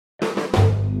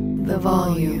the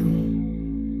volume.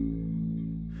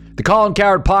 The Colin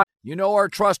Coward Podcast. You know our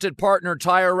trusted partner,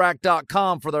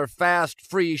 TireRack.com, for their fast,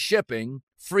 free shipping,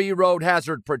 free road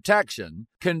hazard protection,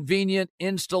 convenient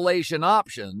installation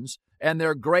options, and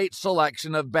their great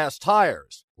selection of best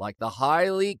tires, like the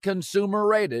highly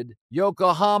consumer-rated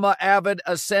Yokohama Avid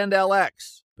Ascend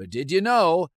LX. But did you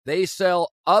know they sell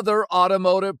other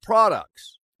automotive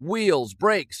products? Wheels,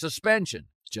 brakes, suspension,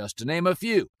 just to name a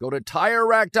few. Go to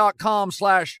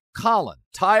TireRack.com/Colin.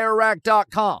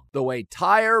 TireRack.com, the way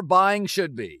tire buying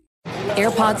should be.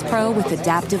 AirPods Pro with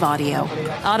adaptive audio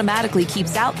automatically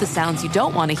keeps out the sounds you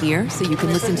don't want to hear so you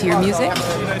can listen to your music,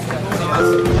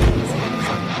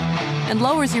 and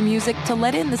lowers your music to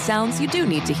let in the sounds you do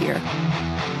need to hear.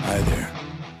 Hi there.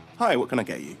 Hi, what can I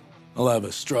get you? I'll have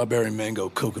a strawberry mango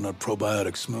coconut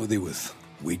probiotic smoothie with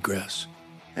wheatgrass.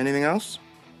 Anything else?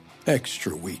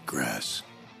 Extra wheatgrass.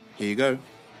 Here you go.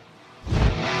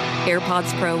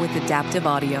 AirPods Pro with adaptive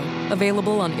audio.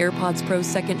 Available on AirPods Pro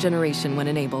 2nd generation when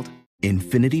enabled.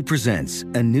 Infiniti presents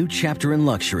a new chapter in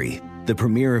luxury. The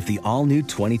premiere of the all-new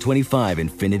 2025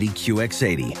 Infiniti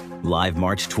QX80. Live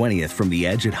March 20th from the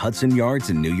Edge at Hudson Yards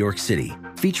in New York City.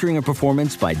 Featuring a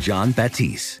performance by John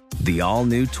Batiste. The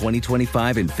all-new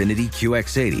 2025 Infiniti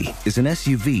QX80 is an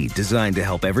SUV designed to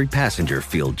help every passenger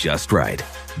feel just right.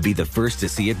 Be the first to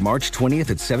see it March 20th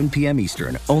at 7 p.m.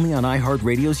 Eastern, only on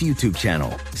iHeartRadio's YouTube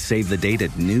channel. Save the date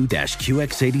at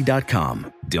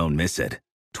new-QX80.com. Don't miss it.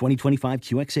 2025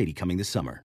 QX80 coming this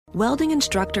summer. Welding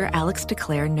instructor Alex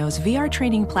DeClaire knows VR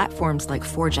training platforms like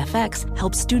ForgeFX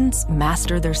help students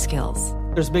master their skills.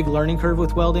 There's a big learning curve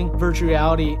with welding. Virtual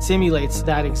reality simulates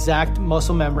that exact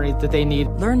muscle memory that they need.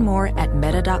 Learn more at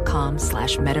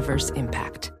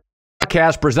meta.com/metaverseimpact.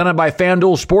 Podcast presented by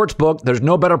FanDuel Sportsbook. There's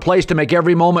no better place to make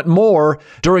every moment more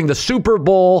during the Super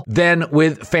Bowl than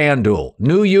with FanDuel.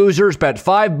 New users bet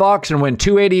 $5 and win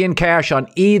 $280 in cash on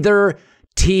either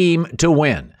team to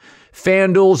win.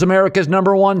 FanDuel's America's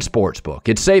 #1 sportsbook.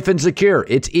 It's safe and secure.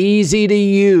 It's easy to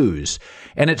use.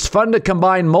 And it's fun to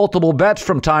combine multiple bets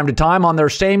from time to time on their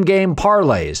same-game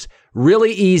parlays.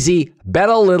 Really easy. Bet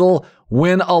a little,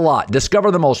 win a lot.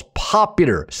 Discover the most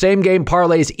popular same-game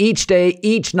parlays each day,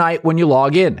 each night when you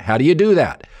log in. How do you do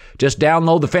that? Just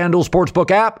download the FanDuel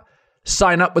Sportsbook app.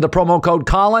 Sign up with the promo code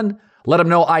Colin. Let them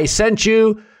know I sent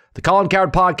you. The Colin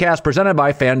Coward Podcast presented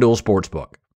by FanDuel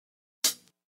Sportsbook.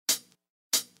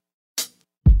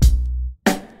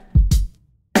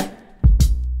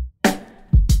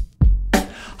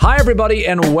 Hi, everybody,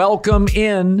 and welcome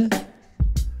in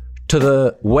to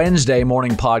the Wednesday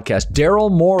morning podcast.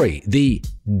 Daryl Morey, the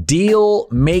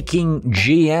deal-making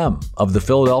GM of the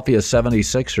Philadelphia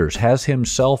 76ers, has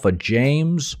himself a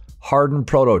James Harden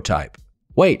prototype.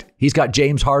 Wait, he's got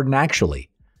James Harden,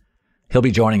 actually. He'll be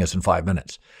joining us in 5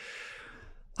 minutes.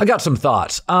 I got some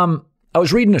thoughts. I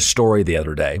was reading a story the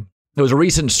other day. There was a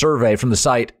recent survey from the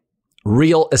site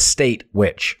Real Estate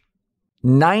Witch.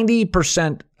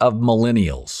 90% of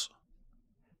millennials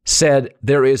said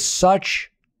there is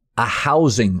such a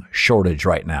housing shortage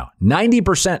right now.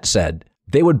 90% said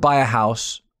they would buy a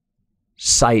house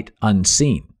sight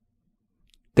unseen.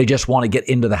 They just want to get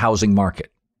into the housing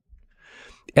market.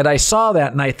 And I saw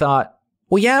that and I thought,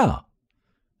 well, yeah,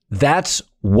 that's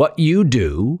what you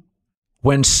do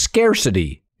when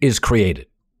scarcity is created.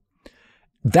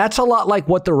 That's a lot like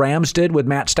what the Rams did with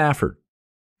Matt Stafford.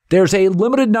 There's a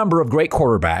limited number of great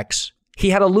quarterbacks.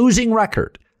 He had a losing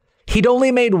record. He'd only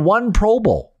made one Pro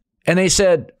Bowl. And they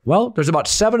said, well, there's about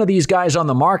 7 of these guys on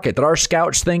the market that our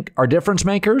scouts think are difference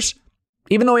makers,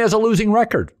 even though he has a losing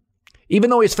record, even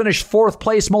though he's finished 4th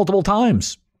place multiple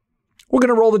times. We're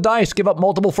going to roll the dice, give up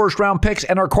multiple first-round picks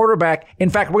and our quarterback. In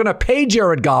fact, we're going to pay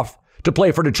Jared Goff to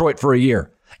play for Detroit for a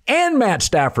year and Matt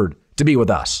Stafford to be with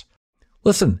us.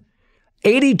 Listen,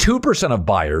 82% of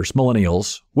buyers,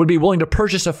 millennials, would be willing to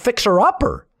purchase a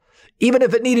fixer-upper, even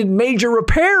if it needed major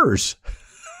repairs,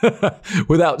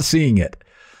 without seeing it.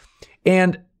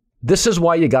 And this is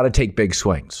why you got to take big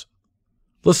swings.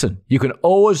 Listen, you can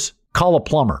always call a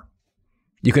plumber.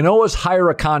 You can always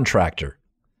hire a contractor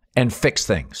and fix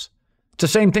things. It's the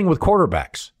same thing with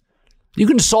quarterbacks. You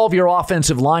can solve your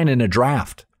offensive line in a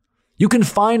draft. You can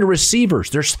find receivers.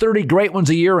 There's 30 great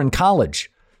ones a year in college.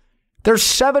 There's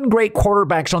 7 great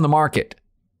quarterbacks on the market.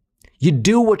 You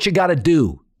do what you got to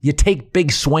do. You take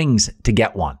big swings to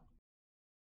get one.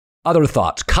 Other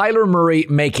thoughts. Kyler Murray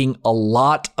making a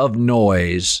lot of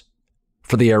noise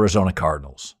for the Arizona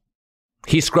Cardinals.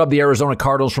 He scrubbed the Arizona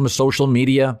Cardinals from his social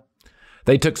media.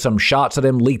 They took some shots at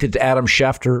him, leaked it to Adam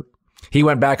Schefter. He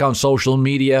went back on social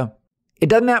media. It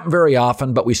doesn't happen very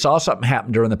often, but we saw something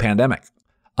happen during the pandemic.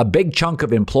 A big chunk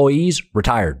of employees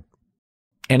retired.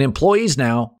 And employees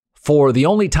now for the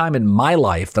only time in my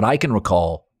life that I can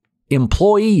recall,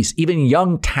 employees, even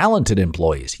young, talented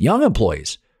employees, young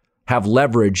employees, have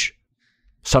leverage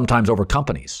sometimes over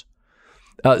companies.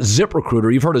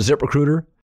 ZipRecruiter, you've heard of ZipRecruiter?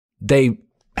 They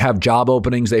have job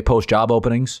openings. They post job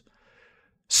openings.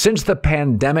 Since the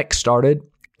pandemic started,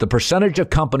 the percentage of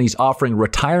companies offering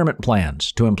retirement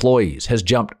plans to employees has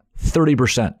jumped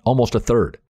 30%, almost a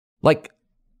third. Like,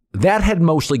 that had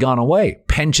mostly gone away.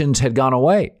 Pensions had gone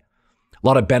away. A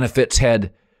lot of benefits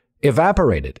had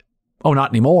evaporated. Oh,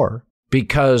 not anymore.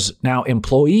 Because now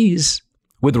employees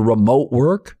with remote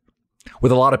work,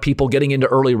 with a lot of people getting into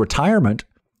early retirement,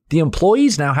 the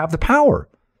employees now have the power,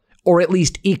 or at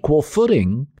least equal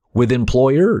footing with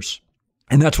employers.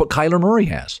 And that's what Kyler Murray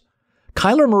has.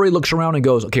 Kyler Murray looks around and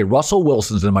goes, okay, Russell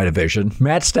Wilson's in my division.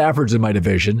 Matt Stafford's in my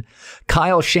division.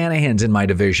 Kyle Shanahan's in my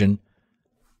division.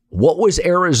 What was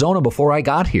Arizona before I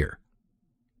got here?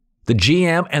 The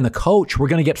GM and the coach were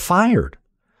going to get fired.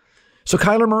 So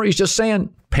Kyler Murray's just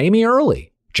saying, pay me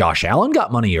early. Josh Allen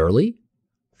got money early.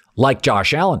 Like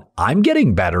Josh Allen, I'm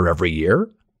getting better every year.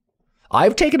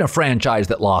 I've taken a franchise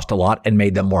that lost a lot and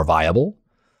made them more viable.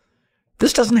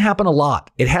 This doesn't happen a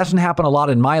lot. It hasn't happened a lot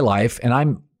in my life, and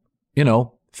I'm,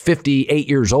 58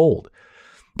 years old.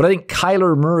 But I think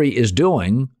Kyler Murray is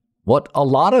doing what a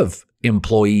lot of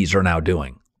employees are now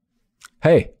doing.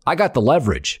 Hey, I got the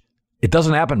leverage. It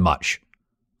doesn't happen much.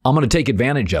 I'm going to take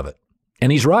advantage of it.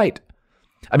 And he's right.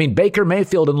 I mean, Baker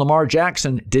Mayfield and Lamar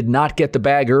Jackson did not get the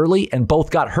bag early and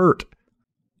both got hurt.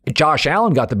 Josh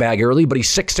Allen got the bag early, but he's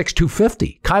 6'6",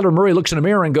 250. Kyler Murray looks in a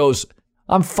mirror and goes,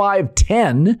 I'm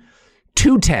 5'10",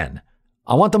 210.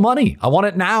 I want the money. I want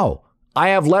it now. I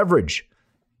have leverage.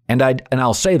 And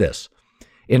I'll say this.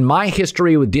 In my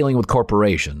history with dealing with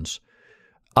corporations,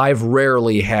 I've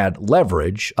rarely had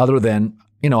leverage other than,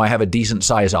 I have a decent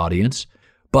size audience.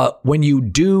 But when you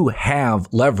do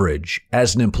have leverage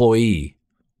as an employee,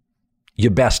 you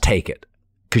best take it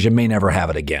because you may never have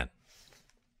it again.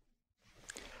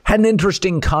 Had an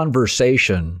interesting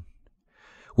conversation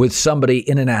with somebody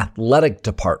in an athletic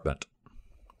department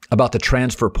about the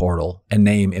transfer portal and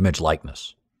name, image,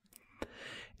 likeness.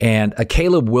 And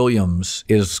Caleb Williams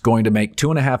is going to make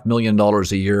 $2.5 million a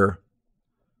year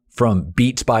from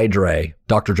Beats by Dre.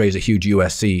 Dr. Dre's a huge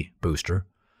USC booster.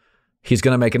 He's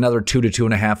going to make another $2 to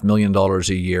 $2.5 million a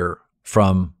year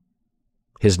from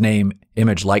his name,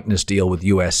 image, likeness deal with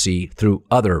USC through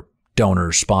other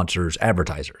donors, sponsors,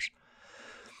 advertisers.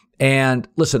 And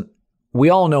listen, we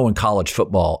all know in college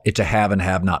football, it's a have and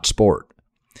have not sport.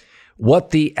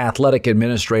 What the athletic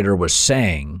administrator was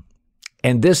saying,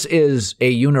 and this is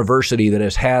a university that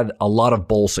has had a lot of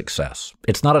bowl success.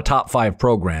 It's not a top 5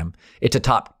 program. It's a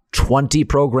top 20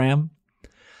 program.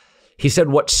 He said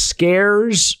what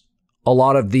scares a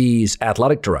lot of these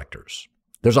athletic directors,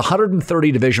 there's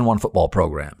 130 Division I football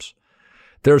programs.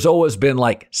 There's always been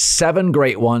like 7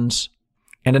 great ones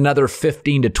and another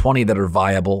 15 to 20 that are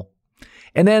viable.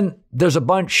 And then there's a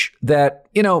bunch that,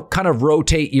 kind of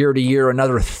rotate year to year,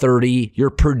 another 30,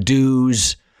 your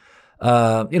Purdue's,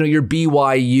 your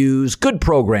BYU's, good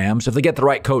programs, if they get the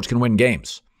right coach, can win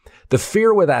games. The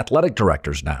fear with athletic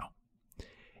directors now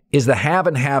is the have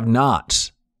and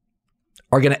have-nots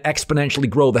are going to exponentially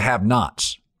grow the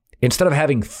have-nots. Instead of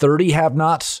having 30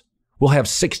 have-nots, we'll have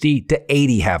 60 to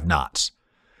 80 have-nots.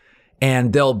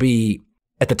 And there'll be,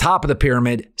 at the top of the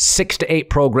pyramid, 6 to 8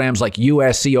 programs like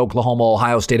USC, Oklahoma,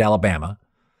 Ohio State, Alabama.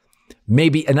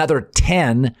 Maybe another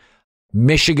 10,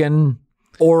 Michigan,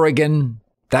 Oregon,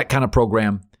 that kind of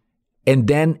program. And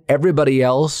then everybody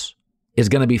else is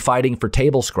going to be fighting for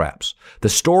table scraps. The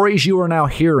stories you are now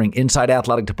hearing inside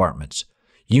athletic departments,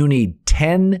 you need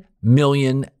 $10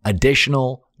 million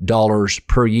additional dollars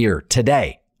per year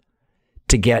today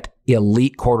to get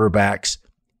elite quarterbacks,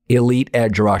 elite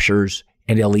edge rushers,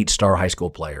 and elite star high school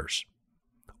players,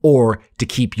 or to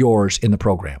keep yours in the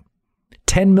program.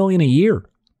 $10 million a year.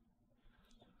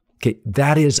 Okay,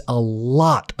 that is a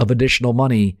lot of additional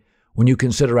money when you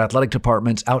consider athletic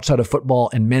departments outside of football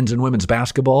and men's and women's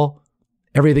basketball.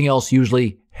 Everything else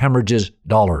usually hemorrhages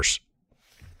dollars.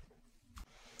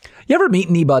 You ever meet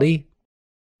anybody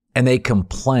and they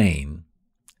complain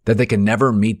that they can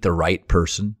never meet the right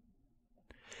person?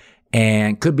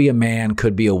 And could be a man,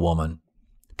 could be a woman,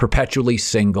 perpetually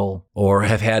single, or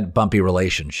have had bumpy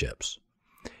relationships.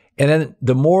 And then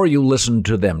the more you listen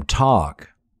to them talk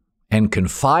and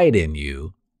confide in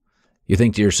you, you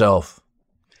think to yourself,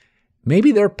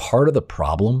 maybe they're part of the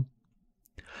problem.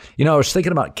 I was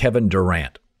thinking about Kevin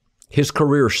Durant. His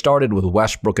career started with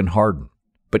Westbrook and Harden,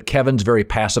 but Kevin's very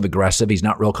passive aggressive. He's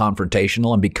not real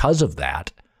confrontational. And because of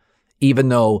that, even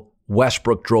though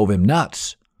Westbrook drove him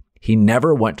nuts, he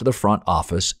never went to the front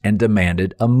office and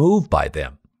demanded a move by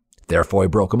them. Therefore, he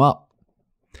broke them up.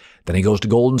 Then he goes to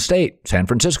Golden State, San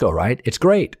Francisco, right? It's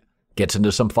great. Gets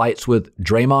into some fights with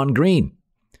Draymond Green.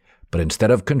 But instead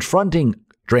of confronting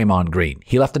Draymond Green,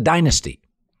 he left a dynasty.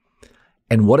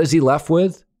 And what is he left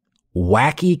with?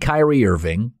 Wacky Kyrie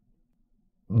Irving,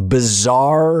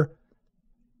 bizarre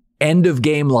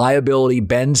end-of-game liability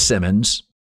Ben Simmons,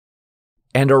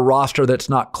 and a roster that's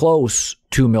not close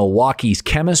to Milwaukee's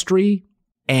chemistry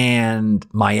and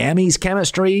Miami's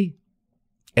chemistry,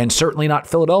 and certainly not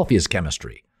Philadelphia's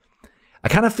chemistry. I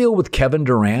kind of feel with Kevin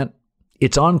Durant,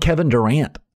 it's on Kevin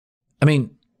Durant. I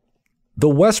mean, the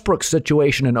Westbrook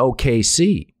situation in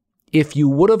OKC, if you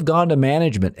would have gone to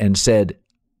management and said,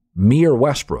 me or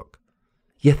Westbrook,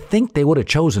 you think they would have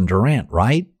chosen Durant,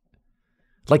 right?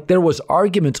 Like there was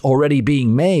arguments already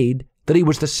being made that he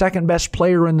was the second best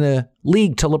player in the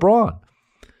league to LeBron.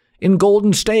 In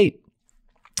Golden State,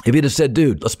 if he'd have said,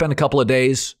 dude, let's spend a couple of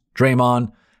days,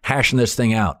 Draymond, hashing this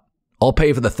thing out. I'll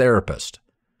pay for the therapist.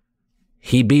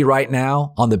 He'd be right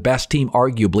now on the best team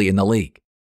arguably in the league.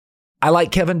 I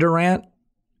like Kevin Durant,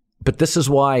 but this is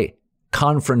why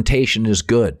confrontation is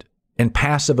good and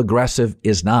passive aggressive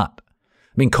is not.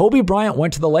 I mean, Kobe Bryant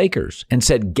went to the Lakers and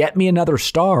said, get me another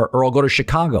star or I'll go to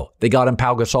Chicago. They got him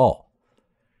Pau Gasol.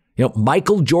 You know,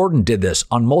 Michael Jordan did this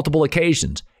on multiple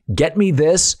occasions. Get me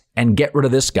this and get rid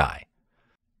of this guy.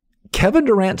 Kevin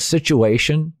Durant's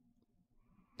situation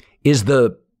is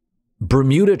the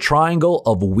Bermuda Triangle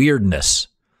of weirdness.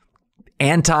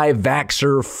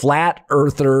 Anti-vaxxer, flat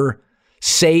earther,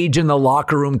 sage in the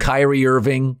locker room, Kyrie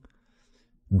Irving.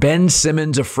 Ben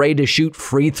Simmons afraid to shoot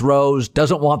free throws,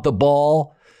 doesn't want the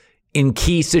ball in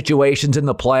key situations in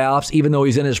the playoffs, even though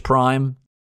he's in his prime.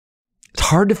 It's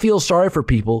hard to feel sorry for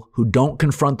people who don't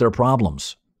confront their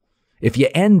problems. If you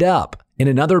end up in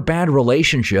another bad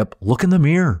relationship, look in the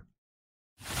mirror.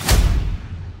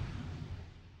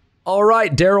 All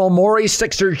right, Daryl Morey,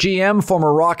 Sixers GM,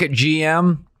 former Rocket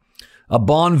GM, a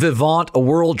bon vivant, a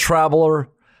world traveler,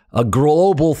 a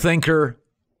global thinker.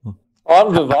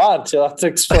 Bon vivant, you'll have to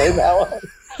explain that one.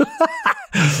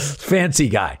 Fancy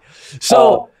guy.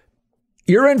 So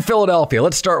you're in Philadelphia.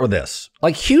 Let's start with this.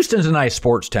 Like Houston's a nice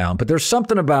sports town, but there's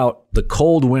something about the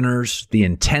cold winters, the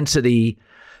intensity,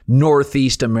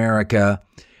 Northeast America,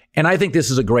 and I think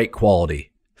this is a great quality.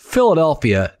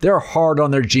 Philadelphia, they're hard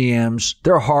on their GMs.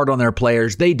 They're hard on their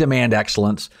players. They demand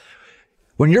excellence.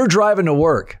 When you're driving to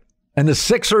work and the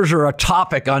Sixers are a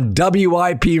topic on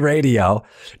WIP radio,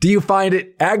 do you find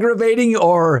it aggravating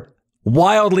or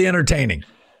wildly entertaining?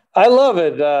 I love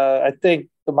it. I think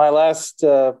my last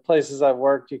places I've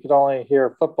worked, you could only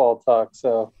hear football talk.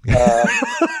 So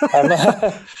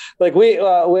I'm like we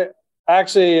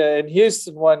actually in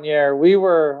Houston one year, we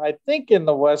were, I think, in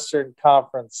the Western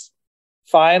Conference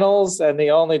Finals, and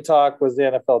the only talk was the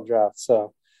NFL draft.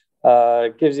 So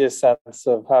it gives you a sense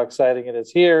of how exciting it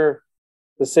is here.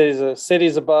 The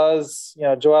city's a buzz. You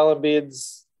know, Joel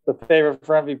Embiid's the favorite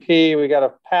for MVP. We got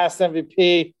a past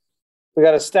MVP. We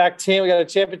got a stacked team. We got a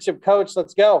championship coach.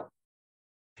 Let's go.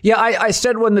 Yeah, I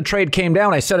said when the trade came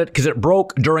down, I said it because it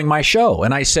broke during my show.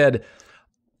 And I said,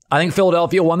 I think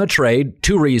Philadelphia won the trade.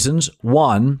 Two reasons.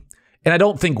 One, and I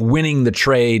don't think winning the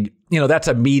trade, that's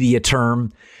a media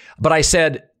term. But I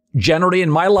said, generally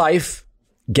in my life,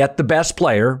 get the best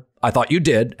player. I thought you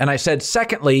did. And I said,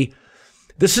 secondly,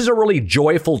 this is a really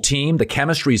joyful team. The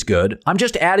chemistry's good. I'm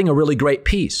just adding a really great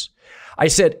piece. I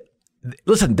said,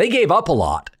 listen, they gave up a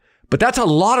lot, but that's a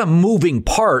lot of moving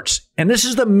parts. And this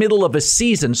is the middle of a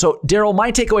season. So, Daryl,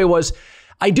 my takeaway was,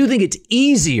 I do think it's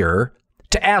easier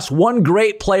to ask one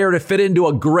great player to fit into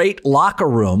a great locker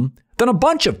room than a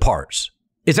bunch of parts.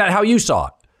 Is that how you saw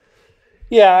it?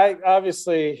 Yeah, I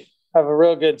obviously have a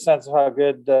real good sense of how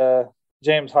good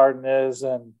James Harden is.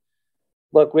 And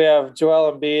look, we have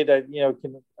Joel Embiid.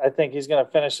 I think he's going to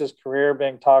finish his career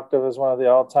being talked of as one of the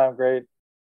all-time great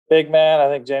big men. I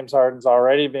think James Harden's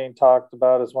already being talked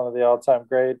about as one of the all-time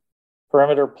great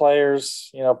perimeter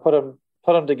players. Put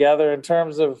them together in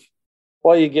terms of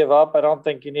what you give up. I don't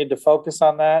think you need to focus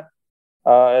on that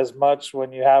as much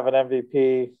when you have an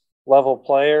MVP level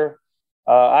player.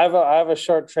 I have a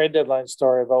short trade deadline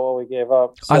story about what we gave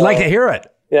up. So, I'd like to hear it.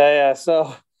 Yeah.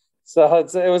 So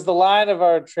it was the line of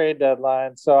our trade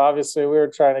deadline. So obviously we were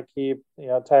trying to keep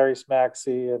Tyrese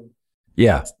Maxey and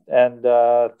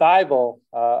Thibault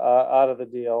out of the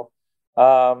deal.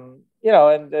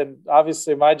 And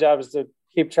obviously my job is to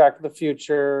keep track of the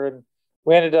future. And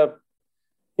we ended up,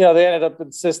 they ended up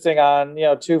insisting on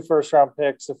 2 first-round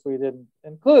picks if we didn't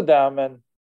include them. And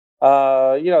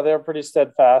they were pretty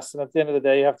steadfast. And at the end of the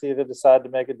day, you have to either decide to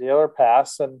make a deal or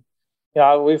pass. And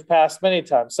we've passed many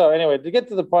times. So anyway, to get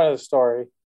to the point of the story,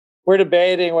 we're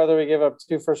debating whether we give up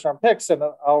 2 first-round picks, and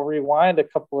I'll rewind a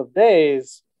couple of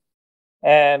days.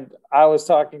 And I was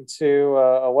talking to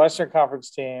a Western Conference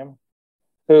team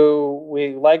who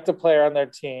we liked a player on their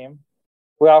team.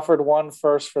 We offered 1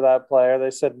 first for that player.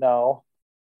 They said no.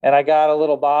 And I got a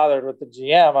little bothered with the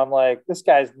GM. I'm like, this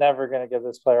guy's never going to give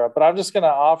this player up, but I'm just going to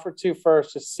offer 2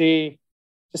 first to see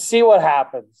what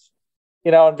happens.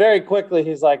 And very quickly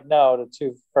he's like, no to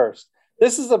 2 first.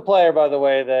 This is a player, by the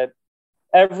way, that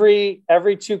every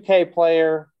 2K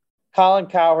player, Colin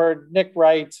Cowherd, Nick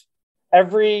Wright,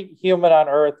 every human on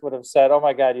earth would have said, oh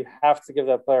my God, you have to give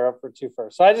that player up for 2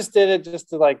 first. So I just did it just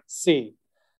to see.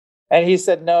 And he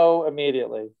said no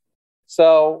immediately.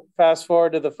 So fast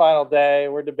forward to the final day,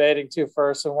 we're debating 2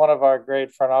 first. And one of our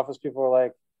great front office people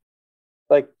were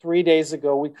like 3 days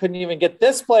ago, we couldn't even get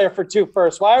this player for 2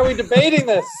 first. Why are we debating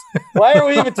this? Why are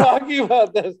we even talking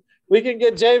about this? We can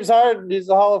get James Harden. He's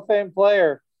a Hall of Fame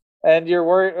player. And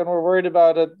we're worried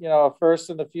about a first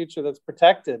in the future that's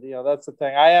protected. That's the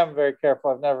thing. I am very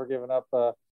careful. I've never given up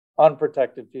a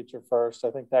unprotected future first.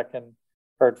 I think that can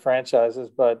hurt franchises,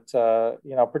 but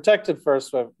protected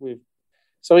first.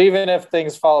 So even if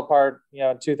things fall apart,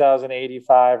 in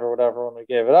 2085 or whatever, when we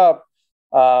gave it up,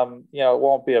 it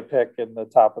won't be a pick in the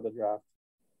top of the draft.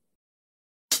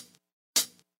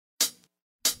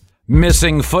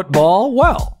 Missing football?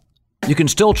 Well, you can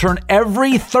still turn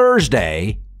every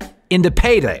Thursday into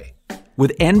payday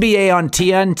with NBA on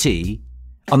TNT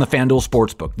on the FanDuel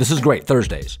Sportsbook. This is great,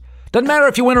 Thursdays. Doesn't matter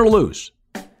if you win or lose.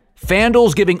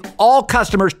 FanDuel's giving all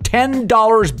customers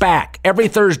 $10 back every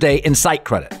Thursday in site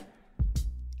credit.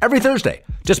 Every Thursday.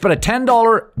 Just bet a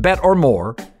 $10 bet or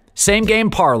more, same game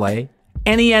parlay,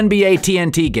 any NBA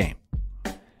TNT game.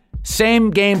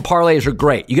 Same game parlays are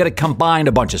great. You got to combine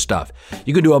a bunch of stuff.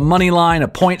 You can do a money line, a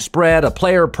point spread, a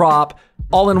player prop,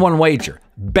 all in one wager.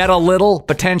 Bet a little,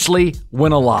 potentially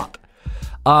win a lot.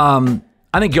 I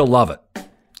think you'll love it.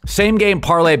 Same game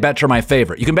parlay bets are my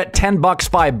favorite. You can bet $10,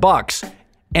 $5,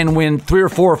 and win 3 or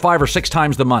 4 or 5 or 6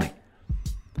 times the money.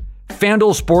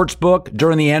 FanDuel Sportsbook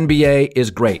during the NBA is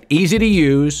great. Easy to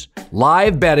use,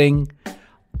 live betting,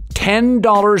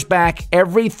 $10 back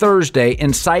every Thursday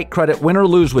in site credit, win or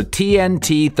lose with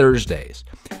TNT Thursdays.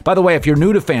 By the way, if you're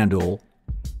new to FanDuel,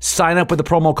 sign up with the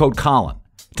promo code Colin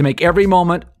to make every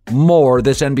moment more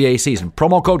this NBA season.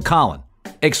 Promo code Colin,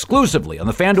 exclusively on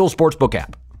the FanDuel Sportsbook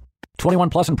app. 21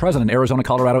 plus and present in Arizona,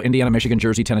 Colorado, Indiana, Michigan,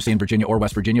 Jersey, Tennessee, and Virginia or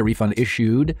West Virginia. Refund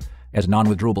issued as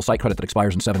non-withdrawable site credit that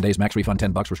expires in 7 days. Max refund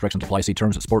 $10. Restrictions apply. See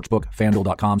terms at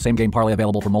sportsbookfanduel.com. Same game parlay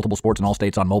available for multiple sports in all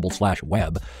states on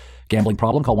mobile/web. Gambling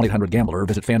problem? Call 1-800-GAMBLER.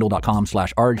 Visit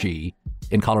fanduel.com/RG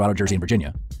in Colorado, Jersey, and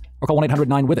Virginia. Or call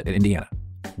 1-800-9-WITH-IT in Indiana.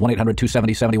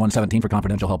 1-800-270-7117 for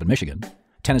confidential help in Michigan.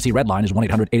 Tennessee Red Line is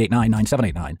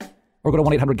 1-800-889-9789. Or go to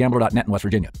 1-800-GAMBLER.net in West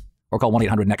Virginia. Or call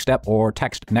 1-800-NEXT-STEP or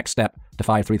text NEXT STEP to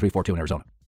 53342 in Arizona.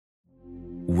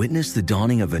 Witness the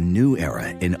dawning of a new era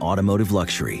in automotive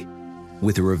luxury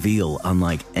with a reveal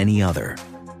unlike any other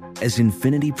as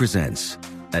Infiniti presents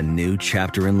a new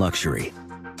chapter in luxury,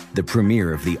 the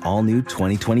premiere of the all-new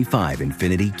 2025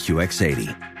 Infiniti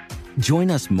QX80. Join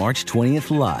us March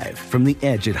 20th live from the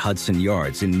Edge at Hudson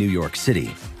Yards in New York City,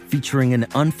 featuring an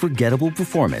unforgettable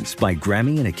performance by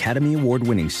Grammy and Academy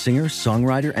Award-winning singer,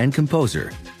 songwriter, and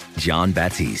composer Jon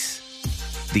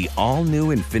Batiste. The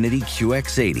all-new Infiniti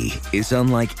QX80 is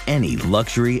unlike any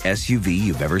luxury SUV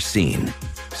you've ever seen.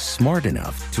 Smart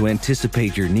enough to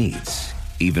anticipate your needs,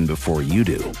 even before you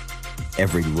do.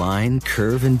 Every line,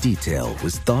 curve, and detail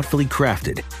was thoughtfully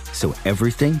crafted, so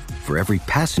everything for every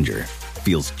passenger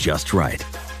feels just right.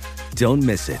 Don't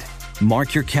miss it.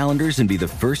 Mark your calendars and be the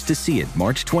first to see it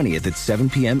March 20th at 7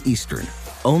 p.m. Eastern,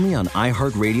 only on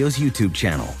iHeartRadio's YouTube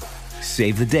channel.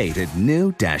 Save the date at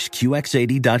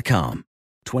new-QX80.com.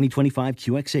 2025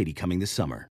 QX80 coming this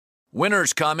summer.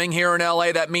 Winter's coming. Here in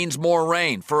LA, that means more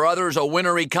rain. For others, a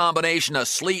wintry combination of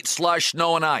sleet, slush,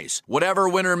 snow, and ice. Whatever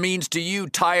winter means to you,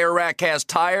 Tire Rack has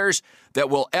tires that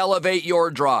will elevate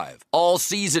your drive.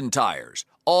 All-season tires,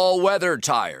 all-weather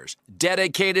tires,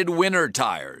 dedicated winter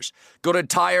tires. Go to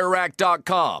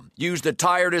TireRack.com. Use the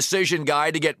Tire Decision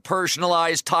Guide to get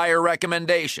personalized tire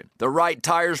recommendation. The right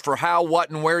tires for how, what,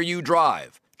 and where you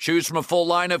drive. Choose from a full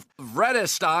line of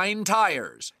Vredestein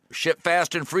tires. Ship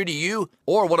fast and free to you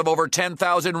or one of over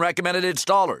 10,000 recommended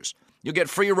installers. You'll get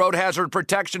free road hazard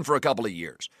protection for a couple of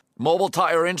years. Mobile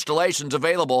tire installations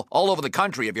available all over the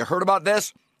country. Have you heard about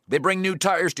this? They bring new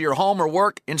tires to your home or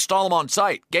work, install them on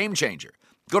site. Game changer.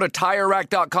 Go to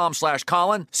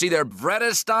TireRack.com/Colin, see their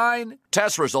Vredestein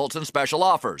test results and special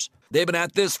offers. They've been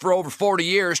at this for over 40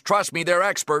 years. Trust me, they're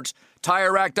experts.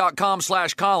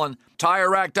 TireRack.com/Colin.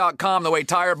 TireRack.com, the way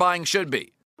tire buying should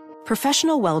be.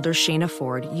 Professional welder Shayna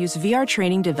Ford used VR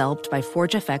training developed by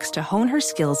ForgeFX to hone her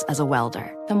skills as a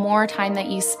welder. The more time that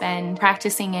you spend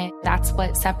practicing it, that's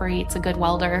what separates a good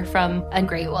welder from a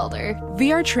great welder.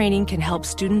 VR training can help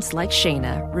students like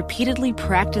Shayna repeatedly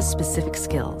practice specific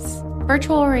skills.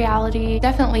 Virtual reality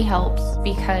definitely helps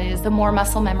because the more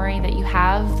muscle memory that you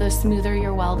have, the smoother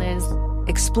your weld is.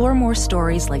 Explore more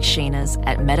stories like Shayna's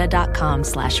at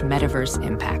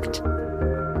meta.com/metaverseimpact.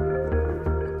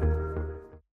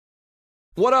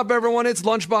 What up, everyone? It's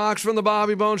Lunchbox from the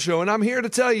Bobby Bones Show, and I'm here to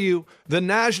tell you the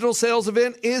national sales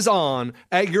event is on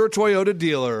at your Toyota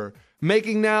dealer,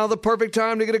 making now the perfect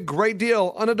time to get a great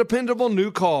deal on a dependable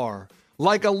new car.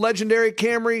 Like a legendary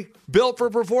Camry, built for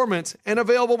performance and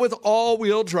available with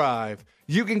all-wheel drive.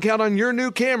 You can count on your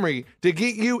new Camry to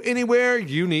get you anywhere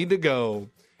you need to go.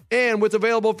 And with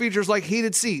available features like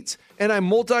heated seats and a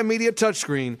multimedia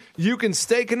touchscreen, you can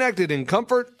stay connected in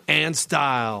comfort and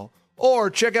style. Or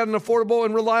check out an affordable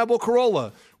and reliable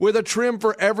Corolla with a trim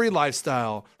for every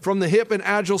lifestyle. From the hip and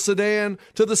agile sedan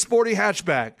to the sporty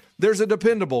hatchback, there's a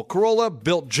dependable Corolla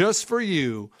built just for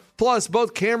you. Plus,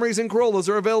 both Camrys and Corollas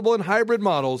are available in hybrid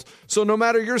models, so no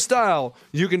matter your style,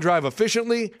 you can drive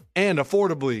efficiently and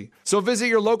affordably. So visit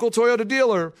your local Toyota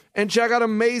dealer and check out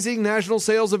amazing national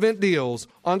sales event deals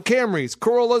on Camrys,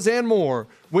 Corollas, and more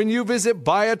when you visit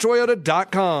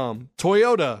buyatoyota.com.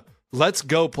 Toyota, let's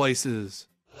go places.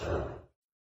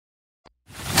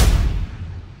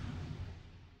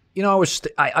 You know,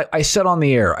 I said on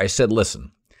the air, I said,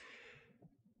 listen,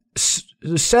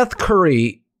 Seth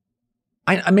Curry,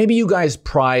 maybe you guys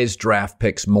prize draft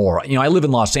picks more. You know, I live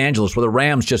in Los Angeles where the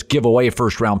Rams just give away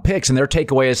first-round picks, and their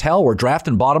takeaway is, hell, we're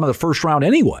drafting bottom of the first round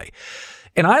anyway.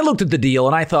 And I looked at the deal,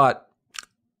 and I thought,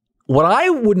 what I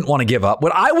wouldn't want to give up,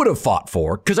 what I would have fought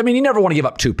for, because, I mean, you never want to give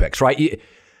up two picks, right?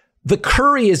 The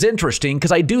Curry is interesting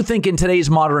because I do think in today's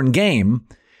modern game,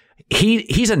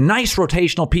 he's a nice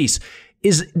rotational piece.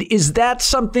 Is that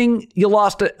something you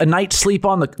lost a night's sleep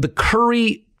on, the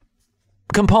Curry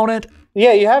component?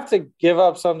 Yeah, you have to give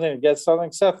up something to get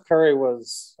something. Seth Curry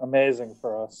was amazing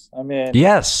for us. I mean,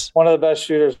 yes, one of the best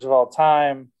shooters of all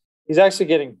time. He's actually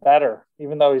getting better,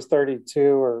 even though he's 32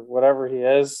 or whatever he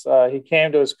is. He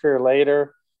came to his career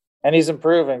later, and he's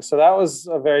improving. So that was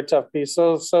a very tough piece.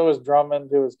 So was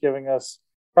Drummond, who was giving us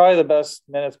probably the best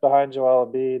minutes behind Joel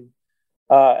Embiid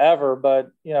ever. But,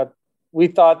 you know, we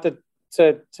thought that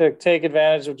to take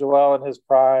advantage of Joel in his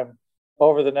prime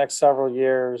over the next several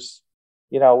years,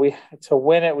 you know, to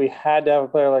win it, we had to have a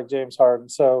player like James Harden.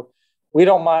 So we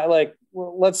don't mind, like,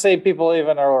 let's say people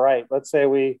even are right. Let's say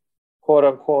we quote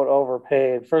unquote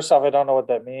overpaid. First off, I don't know what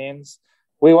that means.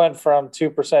 We went from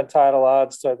 2% title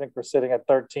odds to I think we're sitting at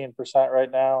 13% right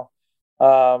now.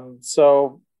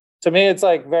 So to me, it's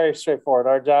like very straightforward.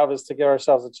 Our job is to give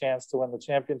ourselves a chance to win the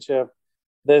championship.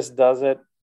 This does it.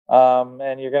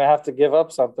 And you're going to have to give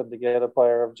up something to get a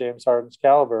player of James Harden's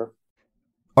caliber.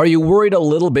 Are you worried a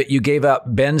little bit you gave up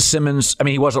Ben Simmons? I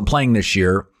mean, he wasn't playing this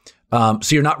year, so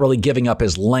you're not really giving up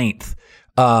his length.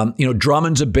 You know,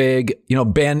 Drummond's a big, you know,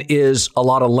 Ben is a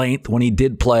lot of length when he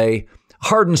did play.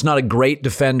 Harden's not a great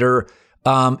defender.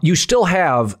 You still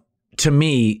have, to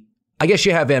me, I guess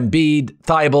you have Embiid,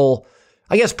 Thibault.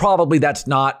 I guess probably that's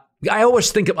not, I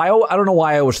always think of, I don't know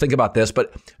why I always think about this,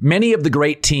 but many of the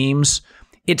great teams,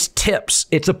 it's tips.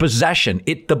 It's a possession.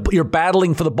 You're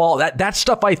battling for the ball. That's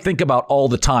stuff I think about all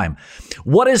the time.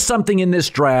 What is something in this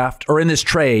draft or in this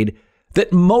trade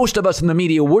that most of us in the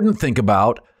media wouldn't think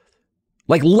about?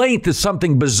 Like length is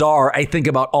something bizarre I think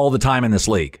about all the time in this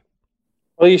league.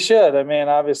 Well, you should. I mean,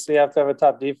 obviously you have to have a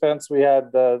top defense. We had,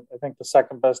 I think, the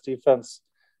second best defense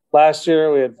last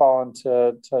year. We had fallen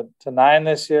to 9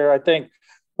 this year. I think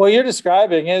what you're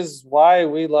describing is why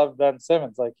we love Ben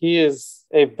Simmons. Like, he is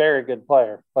a very good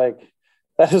player. Like,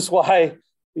 that is why,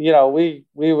 you know, we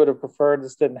would have preferred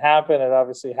this didn't happen. It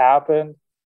obviously happened.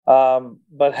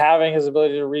 But having his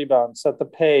ability to rebound, set the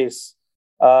pace,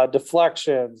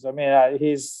 deflections. I mean,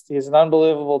 he's an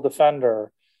unbelievable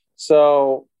defender.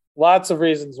 So lots of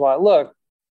reasons why. Look,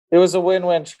 it was a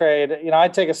win-win trade. You know, I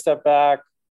take a step back,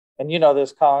 and you know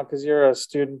this, Colin, because you're a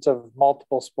student of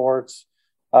multiple sports.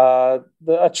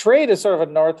 A trade is sort of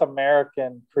a North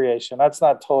American creation. That's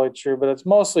not totally true, but it's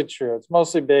mostly true. It's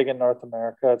mostly big in North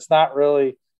America. It's not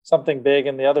really something big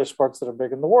in the other sports that are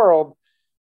big in the world.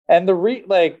 And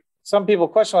like some people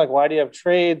question, like, why do you have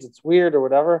trades? It's weird or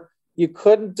whatever. You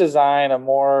couldn't design a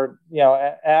more, you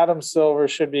know, Adam Silver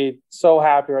should be so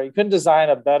happy, right? You couldn't design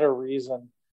a better reason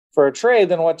for a trade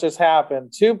than what just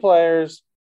happened. Two players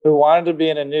who wanted to be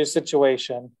in a new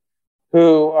situation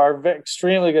who are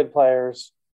extremely good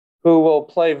players who will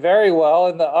play very well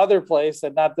in the other place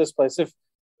and not this place.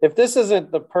 If this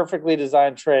isn't the perfectly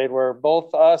designed trade where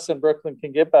both us and Brooklyn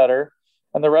can get better,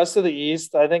 and the rest of the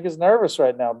East, I think, is nervous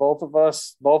right now. Both of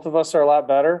us are a lot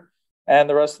better, and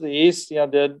the rest of the East,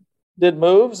 did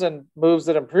moves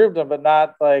that improved them, but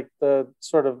not like the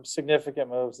sort of significant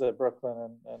moves that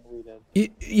Brooklyn and we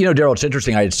did. Daryl, it's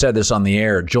interesting. I had said this on the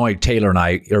air. Joy Taylor and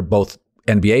I are both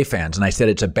NBA fans, and I said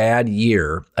it's a bad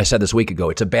year. I said this a week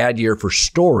ago, it's a bad year for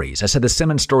stories. I said the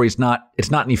Simmons story it's not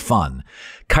any fun.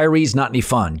 Kyrie's not any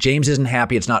fun. James isn't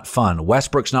happy, it's not fun.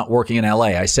 Westbrook's not working in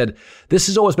LA. I said this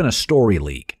has always been a story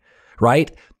league, right?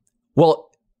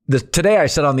 Well, today I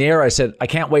said on the air, I said I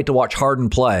can't wait to watch Harden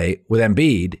play with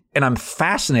Embiid, and I'm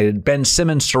fascinated. Ben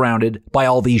Simmons surrounded by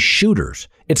all these shooters.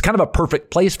 It's kind of a perfect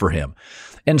place for him.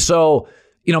 And so,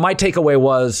 my takeaway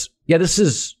was,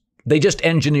 they just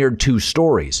engineered two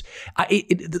stories.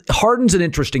 Harden's an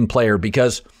interesting player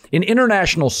because in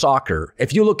international soccer,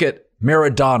 if you look at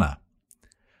Maradona,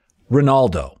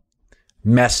 Ronaldo,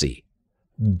 Messi,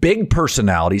 big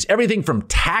personalities, everything from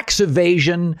tax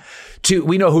evasion to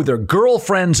we know who their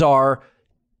girlfriends are.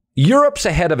 Europe's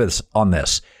ahead of us on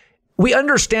this. We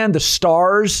understand the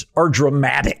stars are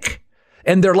dramatic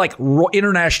and they're like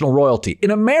international royalty.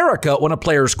 In America, when a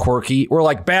player's quirky, we're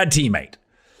like bad teammate.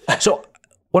 So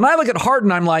when I look at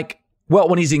Harden, I'm like, well,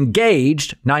 when he's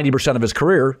engaged 90% of his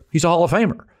career, he's a Hall of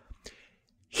Famer.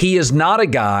 He is not a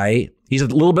guy. He's a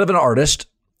little bit of an artist.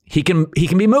 He can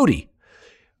be moody.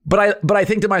 But I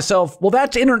think to myself, well,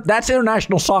 that's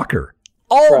international soccer.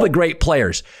 All the great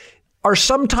players are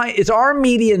sometimes, is our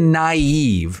media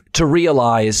naive to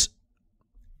realize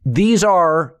these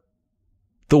are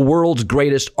the world's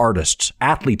greatest artists,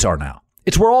 athletes are now.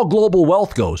 It's where all global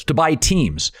wealth goes to buy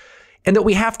teams. And that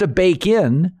we have to bake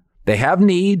in, they have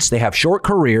needs, they have short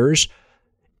careers,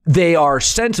 they are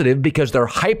sensitive because they're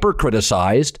hyper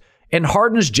criticized, and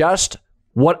Harden's just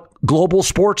what global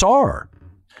sports are.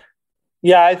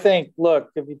 Yeah, I think, look,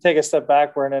 if you take a step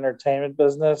back, we're an entertainment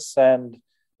business, and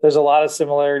there's a lot of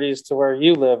similarities to where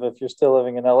you live if you're still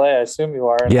living in LA. I assume you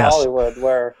are in Hollywood,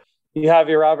 where you have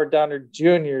your Robert Downey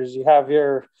Jr.'s, you have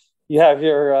your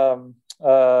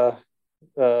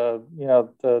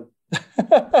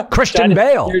Christian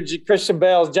Bale, Christian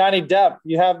Bale's, Johnny Depp.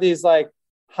 You have these like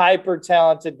hyper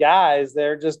talented guys.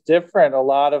 They're just different. A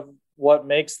lot of what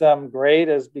makes them great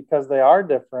is because they are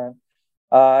different.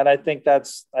 And I think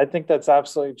that's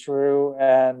absolutely true.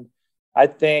 And I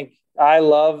think I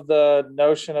love the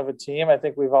notion of a team. I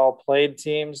think we've all played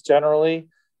teams generally.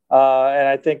 And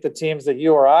I think the teams that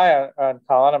you or I on,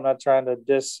 Colin, I'm not trying to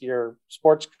diss your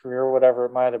sports career, whatever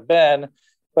it might have been,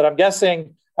 but I'm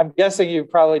guessing you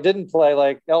probably didn't play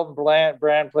like Elton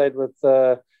Brand played with,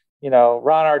 Ron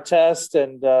Artest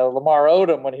and Lamar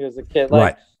Odom when he was a kid.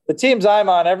 Like the teams I'm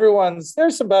on,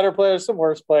 there's some better players, some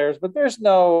worse players, but there's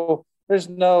no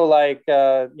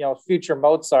future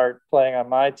Mozart playing on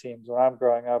my teams when I'm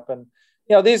growing up. And,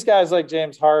 these guys like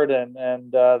James Harden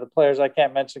and the players I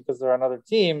can't mention because they're on other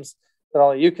teams that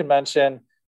only you can mention,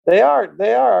 they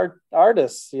are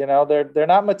artists. They're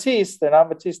not Matisse, they're not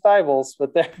Matisse Thybulle,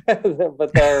 but they're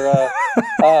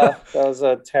that was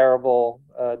a terrible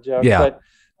joke. Yeah.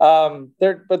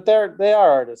 But they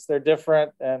are artists. They're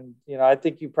different, and I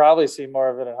think you probably see more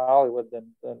of it in Hollywood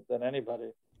than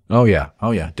anybody. Oh yeah,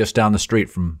 just down the street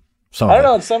from some. I don't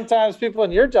know. Sometimes people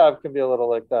in your job can be a little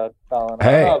like that, Colin.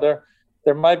 I don't know.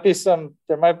 There might be some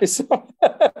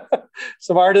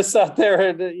some artists out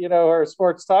there, who are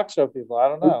sports talk show people. I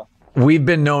don't know. We've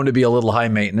been known to be a little high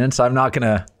maintenance. I'm not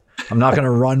gonna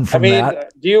run from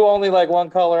that. Do you only like one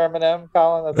color M&M,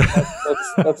 Colin?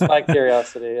 That's my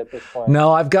curiosity at this point.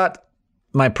 No, I've got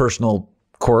my personal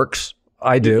quirks.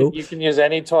 I do. You can use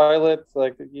any toilet,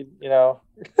 like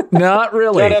Not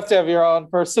really. You don't have to have your own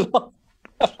personal.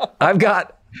 I've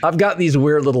got these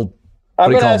weird little. I'm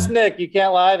going to ask Nick. You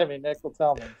can't lie to me. Nick will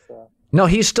tell me. So. No,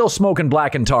 he's still smoking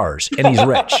Black and Tars, and he's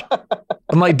rich.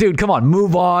 I'm like, dude, come on,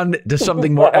 move on to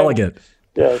something more elegant.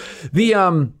 Yeah.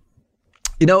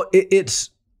 It's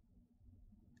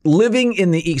living in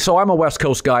the East. So I'm a West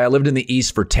Coast guy. I lived in the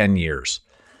East for 10 years,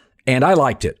 and I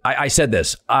liked it. I said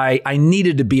this. I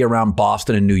needed to be around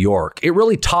Boston and New York. It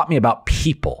really taught me about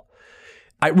people.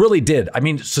 I really did. I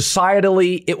mean,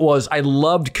 societally, I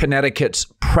loved Connecticut's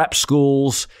prep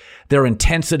schools, their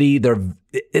intensity, I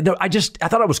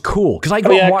thought it was cool because I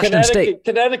grew up in Washington State.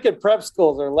 Connecticut prep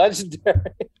schools are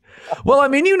legendary. Well, I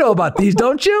mean, you know about these,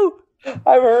 don't you?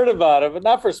 I've heard about it, but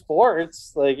not for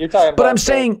sports. Like you're talking about. But I'm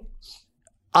saying,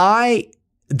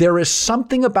 there is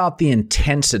something about the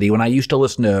intensity when I used to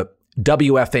listen to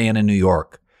WFAN in New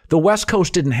York, The West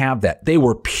Coast didn't have that. They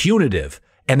were punitive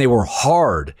and they were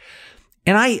hard.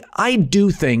 And I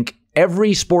do think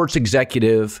every sports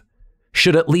executive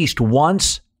should at least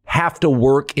once have to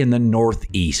work in the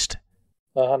Northeast.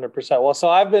 100%. Well, so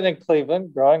I've been in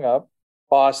Cleveland growing up,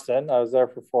 Boston. I was there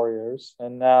for 4 years,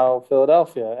 and now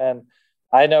Philadelphia. And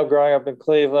I know growing up in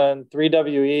Cleveland,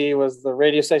 3WE was the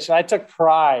radio station. I took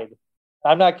pride.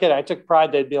 I'm not kidding. I took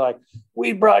pride. They'd be like,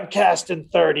 we broadcast in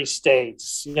 30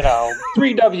 states,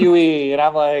 3WE. And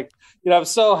I'm like, I'm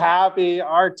so happy.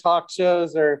 Our talk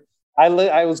shows are,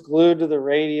 I was glued to the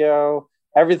radio.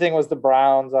 Everything was the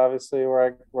Browns, obviously,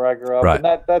 where I grew up. Right.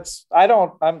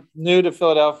 And I'm new to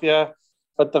Philadelphia,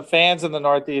 but the fans in the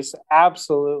Northeast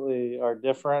absolutely are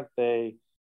different. They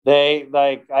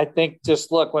like, I think,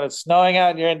 just look, when it's snowing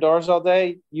out and you're indoors all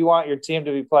day, you want your team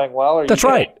to be playing well, or that's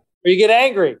right. Or you get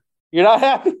angry. You're not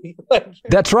happy.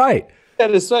 That's right.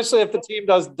 And especially if the team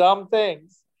does dumb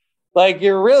things, like,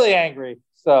 you're really angry.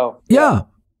 So yeah.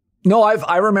 No,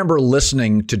 I remember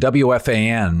listening to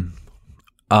WFAN.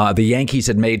 The Yankees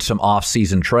had made some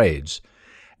off-season trades.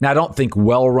 Now, I don't think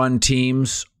well-run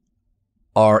teams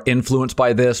are influenced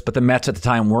by this, but the Mets at the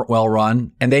time weren't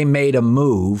well-run, and they made a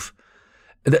move.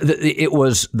 It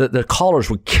was the callers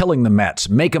were killing the Mets.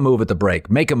 Make a move at the break.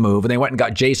 Make a move. And they went and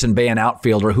got Jason Bay, an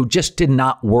outfielder who just did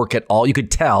not work at all. You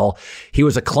could tell he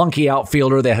was a clunky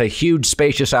outfielder. They had a huge,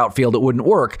 spacious outfield that wouldn't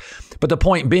work. But the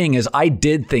point being is, I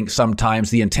did think sometimes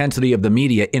the intensity of the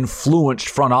media influenced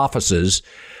front offices.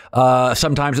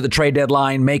 Sometimes at the trade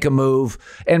deadline, make a move.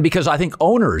 And because I think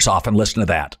owners often listen to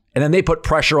that. And then they put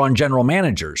pressure on general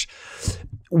managers.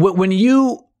 When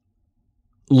you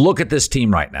look at this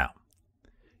team right now,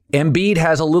 Embiid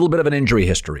has a little bit of an injury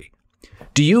history.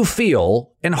 Do you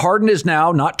feel, and Harden is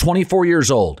now not 24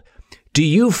 years old, do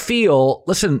you feel,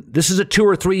 listen, this is a 2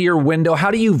 or 3 year window.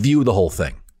 How do you view the whole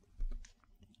thing?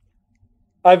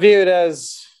 I view it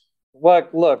as,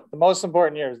 look, the most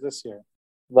important year is this year.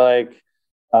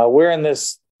 We're in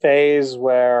this phase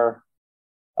where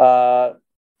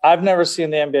I've never seen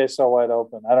the NBA so wide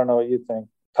open. I don't know what you think,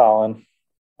 Colin.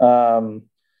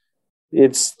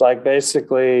 It's like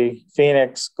basically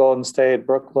Phoenix, Golden State,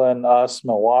 Brooklyn, us,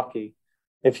 Milwaukee.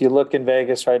 If you look in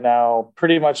Vegas right now,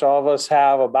 pretty much all of us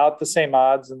have about the same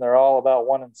odds, and they're all about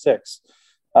 1-6.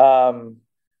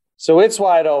 So it's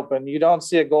wide open. You don't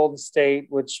see a Golden State,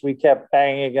 which we kept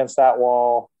banging against that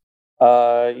wall,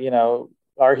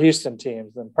 our Houston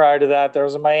teams. And prior to that, there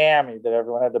was a Miami that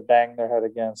everyone had to bang their head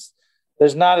against.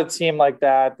 There's not a team like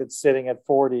that that's sitting at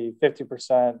 40,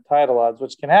 50% title odds,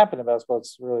 which can happen in basketball.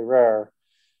 It's really rare.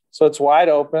 So it's wide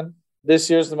open. This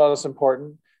year's the most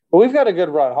important. But we've got a good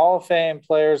run. Hall of Fame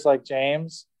players like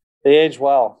James, they age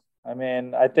well. I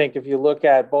mean, I think if you look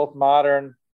at both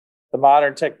the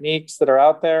modern techniques that are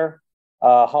out there,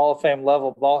 Hall of Fame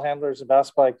level ball handlers and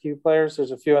basketball IQ players, there's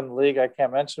a few in the league I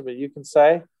can't mention, but you can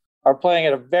say, are playing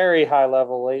at a very high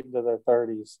level late into their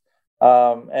 30s.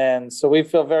 And so we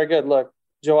feel very good. Look,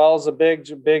 Joel's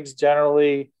bigs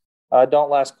generally don't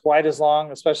last quite as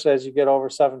long, especially as you get over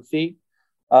 7 feet.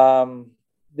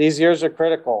 These years are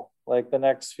critical, like the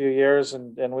next few years.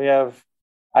 And we have,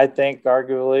 I think,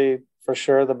 arguably for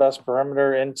sure the best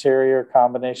perimeter interior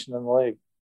combination in the league.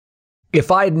 If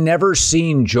I'd never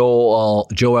seen Joel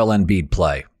Embiid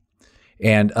play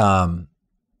and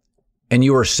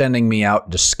you were sending me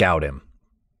out to scout him,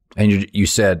 and you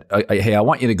said, hey, I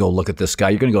want you to go look at this guy.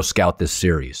 You're going to go scout this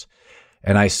series.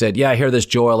 And I said, yeah, I hear this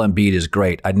Joel Embiid is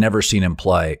great. I'd never seen him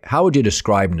play. How would you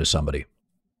describe him to somebody?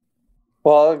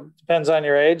 Well, it depends on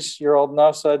your age. You're old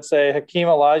enough, so I'd say Hakeem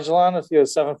Olajuwon if he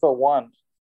was 7'1".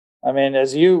 I mean, I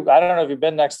don't know if you've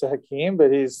been next to Hakeem, but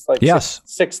he's like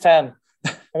 6'10". I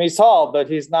mean, he's tall, but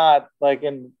he's not like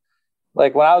when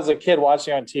I was a kid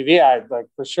watching on TV, I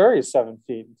for sure he's 7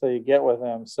 feet until you get with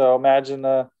him. So imagine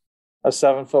a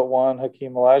 7'1"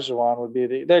 Hakeem Olajuwon would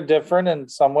be they're different in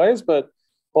some ways, but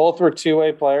both were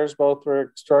two-way players. Both were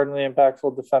extraordinarily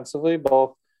impactful defensively.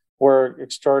 Both were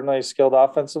extraordinarily skilled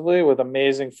offensively with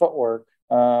amazing footwork.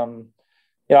 I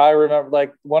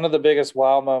remember one of the biggest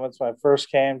wow moments when I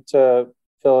first came to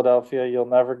Philadelphia, you'll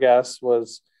never guess,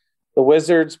 was the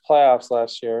Wizards playoffs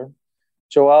last year.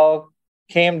 Joel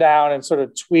came down and sort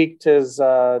of tweaked his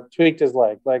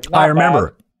leg. I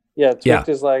remember. Bad. Yeah, tweaked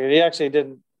his leg. He actually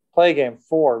didn't play game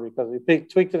 4 because he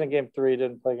tweaked it in game 3,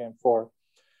 didn't play game 4.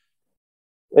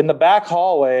 In the back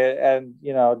hallway, and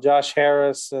Josh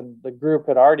Harris and the group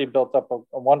had already built up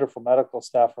a wonderful medical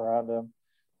staff around him,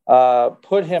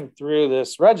 put him through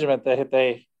this regiment that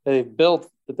they built,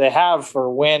 that they have for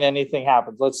when anything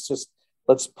happens.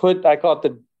 Let's put, I call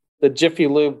it the Jiffy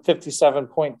Lube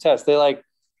 57-point test. They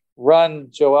run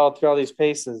Joel through all these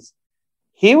paces.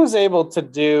 he was able to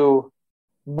do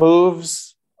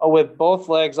moves with both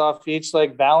legs off each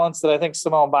leg balance that I think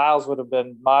Simone Biles would have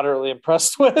been moderately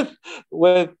impressed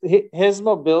with his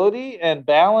mobility and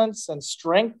balance and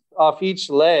strength off each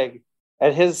leg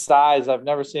at his size. I've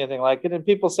never seen anything like it. And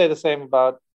people say the same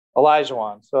about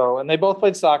Olajuwon. So, and they both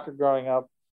played soccer growing up.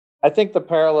 I think the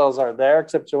parallels are there,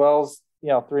 except Joel's,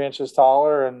 3 inches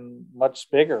taller and much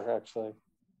bigger, actually.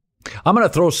 I'm going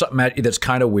to throw something at you that's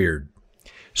kind of weird.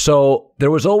 So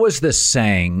there was always this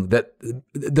saying that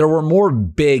there were more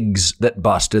bigs that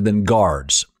busted than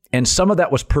guards. And some of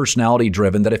that was personality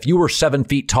driven, that if you were 7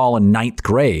 feet tall in ninth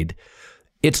grade,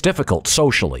 it's difficult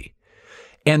socially.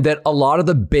 And that a lot of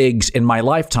the bigs in my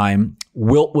lifetime,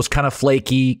 Wilt was kind of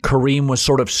flaky. Kareem was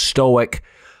sort of stoic.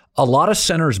 A lot of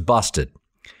centers busted.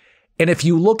 And if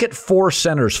you look at 4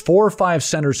 or 5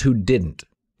 centers who didn't,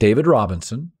 David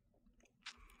Robinson,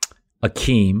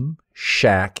 Akeem,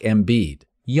 Shaq, Embiid,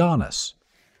 Giannis,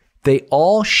 they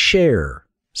all share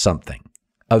something,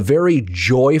 a very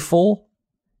joyful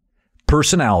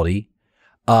personality,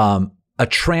 a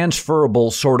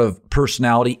transferable sort of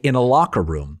personality in a locker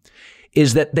room,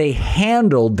 is that they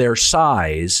handled their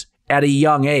size at a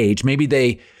young age. Maybe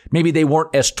they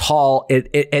weren't as tall at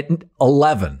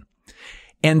 11.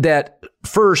 And that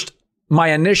first, my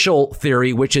initial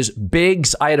theory, which is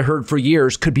bigs I had heard for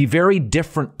years, could be very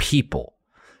different people.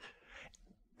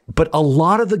 But a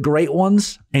lot of the great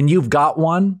ones, and you've got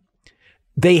one,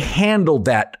 they handled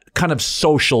that kind of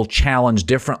social challenge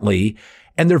differently,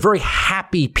 and they're very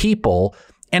happy people,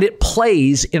 and it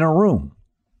plays in a room.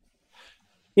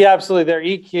 Yeah, absolutely. Their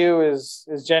EQ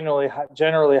is generally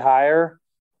higher.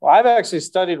 Well, I've actually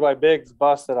studied why bigs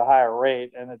bust at a higher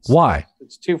rate, and it's why.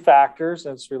 It's 2 factors,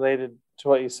 and it's related to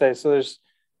what you say. So there's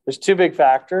 2 big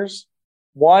factors.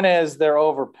 One is they're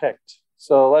overpicked.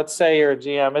 So let's say you're a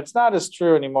GM. It's not as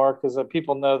true anymore because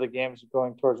people know the games are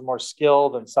going towards more skill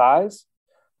than size.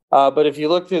 But if you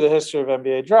look through the history of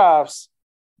NBA drafts,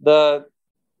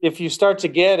 if you start to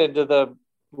get into the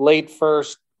late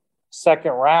first,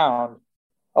 second round,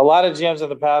 a lot of GMs in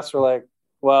the past were like,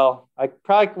 well, I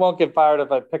probably won't get fired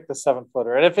if I pick the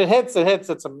 7-footer. And if it hits, it hits.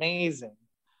 It's amazing.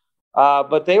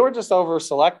 But they were just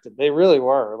over-selected. They really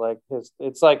were. Like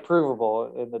it's like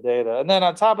provable in the data. And then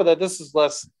on top of that, this is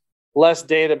less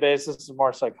database. This is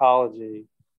more psychology.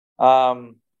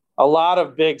 A lot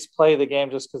of bigs play the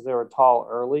game just because they were tall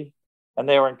early, and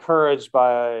they were encouraged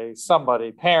by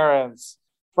somebody, parents,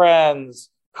 friends,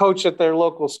 coach at their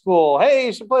local school. Hey,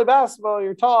 you should play basketball.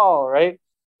 You're tall, right?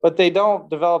 But they don't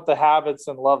develop the habits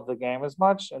and love the game as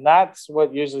much. And that's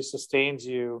what usually sustains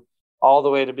you all the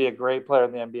way to be a great player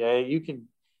in the NBA.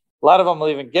 A lot of them will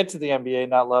even get to the NBA,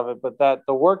 not love it, but that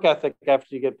the work ethic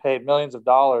after you get paid millions of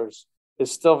dollars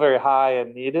is still very high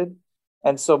and needed.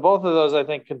 And so both of those, I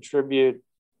think, contribute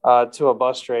to a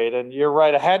bust rate. And you're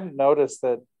right. I hadn't noticed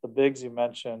that the bigs you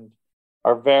mentioned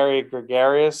are very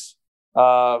gregarious,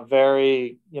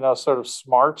 very, sort of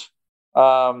smart.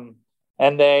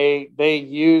 And they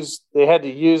had to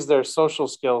use their social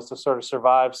skills to sort of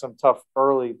survive some tough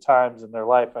early times in their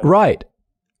life. Right.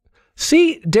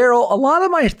 See, Daryl, a lot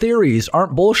of my theories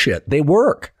aren't bullshit. They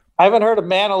work. I haven't heard of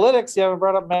Manalytics. You haven't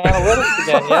brought up Manalytics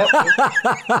again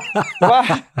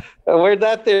yet. Where'd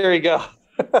that theory go?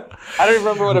 I don't even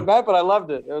remember what it meant, but I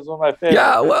loved it. It was one of my favorites.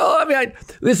 Yeah, well, I mean,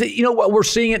 we're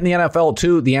seeing it in the NFL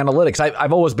too. The analytics.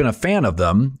 I've always been a fan of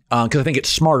them because I think it's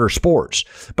smarter sports.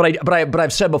 But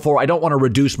I've said before, I don't want to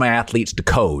reduce my athletes to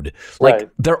code. Like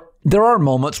there are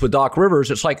moments with Doc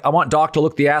Rivers. It's like I want Doc to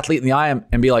look the athlete in the eye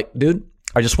and be like, dude,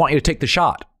 I just want you to take the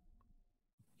shot.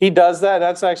 He does that.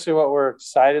 That's actually what we're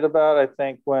excited about. I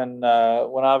think when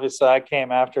obviously I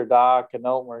came after Doc and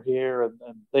Elton were here, and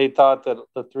they thought that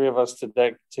the 3 of us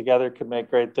together could make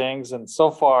great things. And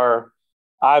so far,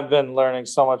 I've been learning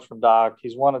so much from Doc.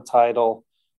 He's won a title.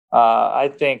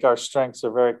 I think our strengths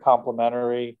are very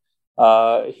complementary.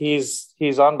 He's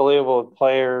unbelievable with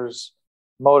players,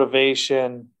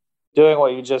 motivation, doing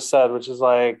what you just said, which is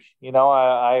like,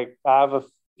 I have a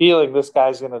feeling this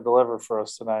guy's going to deliver for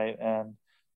us tonight. And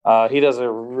he does a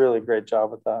really great job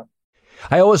with that.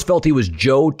 I always felt he was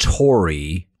Joe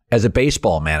Torre as a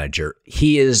baseball manager.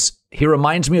 He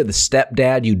reminds me of the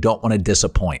stepdad you don't want to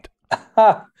disappoint.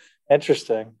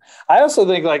 Interesting. I also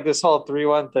think like this whole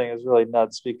 3-1 thing is really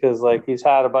nuts because like he's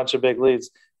had a bunch of big leads.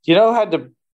 Do you know who had to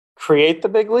create the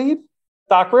big lead?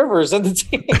 Doc Rivers and the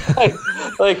team.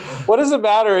 like, what does it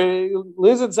matter?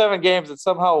 Losing 7 games, it's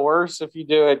somehow worse if you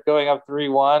do it going up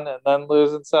 3-1 and then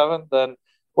losing 7 than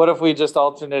what if we just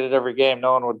alternated every game?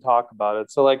 No one would talk about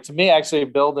it. So, like, to me, actually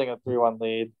building a 3-1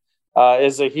 lead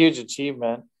is a huge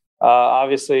achievement.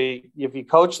 Obviously, if you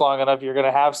coach long enough, you're going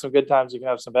to have some good times. You can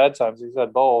have some bad times. He's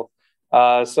had both.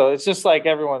 So it's just like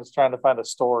everyone's trying to find a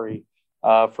story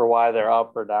for why they're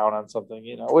up or down on something,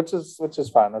 which is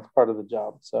fine. That's part of the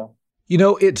job. So,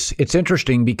 it's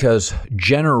interesting because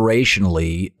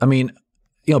generationally, I mean,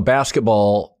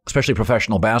 basketball, especially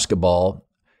professional basketball,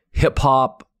 hip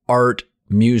hop, art,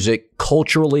 music,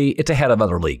 culturally, it's ahead of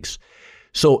other leagues.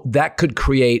 So that could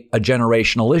create a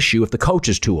generational issue if the coach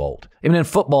is too old. I mean, in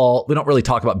football, we don't really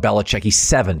talk about Belichick. He's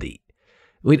 70.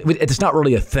 It's not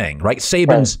really a thing, right?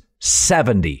 Saban's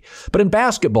 70. But in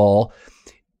basketball,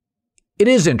 it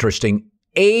is interesting.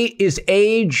 Is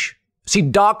age... See,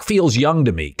 Doc feels young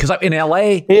to me because in LA,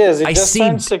 he is. He just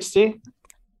turned 60.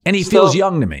 And he feels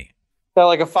young to me. Got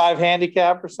like a 5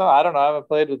 handicap or something. I don't know. I haven't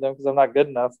played with him because I'm not good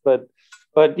enough. But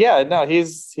yeah, no,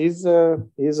 he's a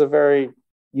very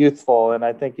youthful, and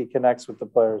I think he connects with the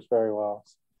players very well.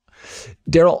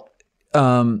 Daryl,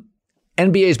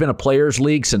 NBA has been a players'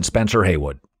 league since Spencer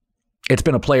Haywood. It's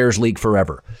been a players' league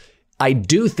forever. I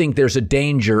do think there's a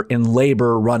danger in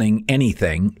labor running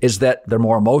anything is that they're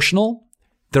more emotional,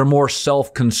 they're more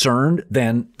self-concerned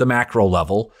than the macro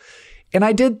level. And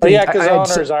I did think... because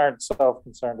owners aren't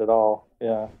self-concerned at all.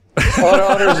 Yeah.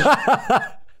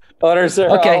 Owners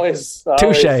are always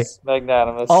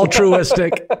magnanimous.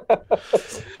 Altruistic.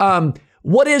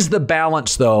 What is the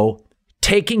balance, though?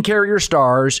 Taking care of your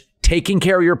stars, taking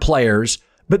care of your players,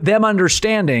 but them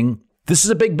understanding this is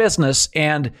a big business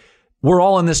and we're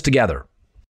all in this together.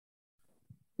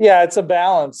 Yeah, it's a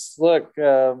balance. Look,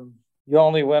 you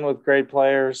only win with great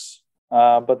players,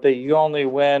 but you only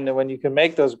win when you can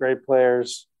make those great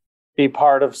players be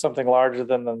part of something larger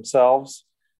than themselves.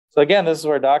 So again, this is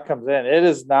where Doc comes in. It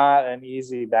is not an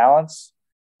easy balance.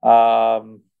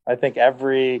 I think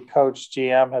every coach,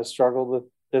 GM has struggled with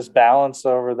this balance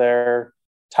over their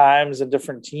times and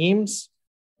different teams.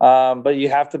 But you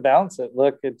have to balance it.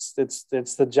 Look, it's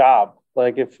the job.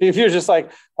 Like if you're just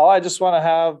like, I just want to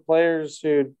have players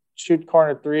who shoot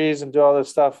corner threes and do all this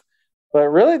stuff. But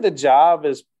really the job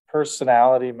is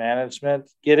personality management,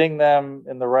 getting them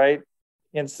in the right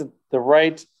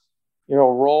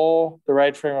role, the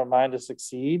right frame of mind to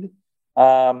succeed.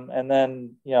 And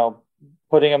then,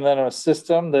 putting them in a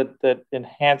system that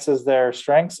enhances their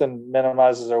strengths and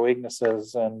minimizes their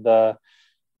weaknesses. And,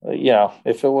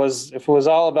 if it was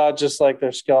all about just like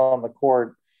their skill on the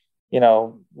court,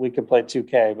 we could play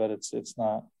 2K, but it's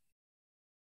not.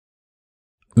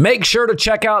 Make sure to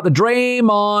check out the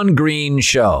Draymond Green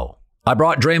Show. I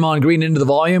brought Draymond Green into the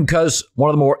volume because one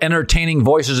of the more entertaining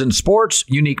voices in sports,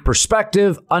 unique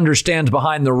perspective, understands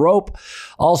behind the rope,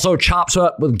 also chops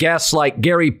up with guests like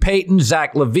Gary Payton,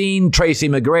 Zach LaVine, Tracy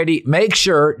McGrady. Make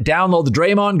sure download the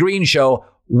Draymond Green Show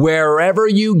wherever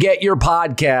you get your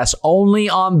podcasts, only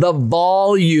on the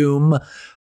volume.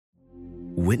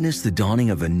 Witness the dawning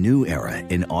of a new era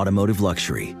in automotive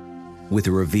luxury with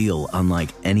a reveal unlike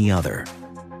any other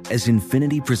as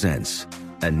Infiniti presents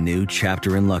a new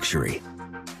chapter in luxury,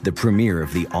 the premiere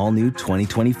of the all-new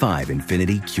 2025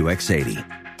 Infiniti QX80.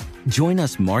 Join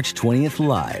us March 20th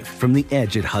live from the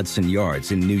Edge at Hudson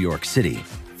Yards in New York City,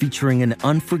 featuring an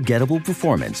unforgettable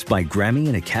performance by Grammy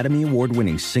and Academy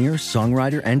Award-winning singer,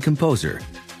 songwriter, and composer,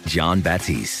 Jon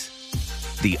Batiste.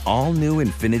 The all-new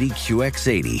Infiniti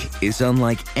QX80 is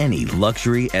unlike any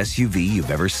luxury SUV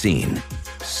you've ever seen.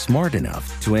 Smart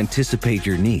enough to anticipate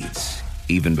your needs,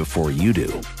 even before you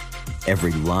do.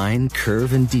 Every line,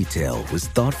 curve, and detail was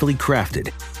thoughtfully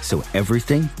crafted so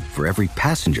everything for every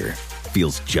passenger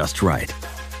feels just right.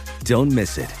 Don't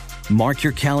miss it. Mark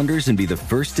your calendars and be the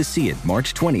first to see it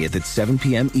March 20th at 7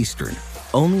 p.m. Eastern,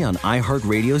 only on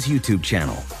iHeartRadio's YouTube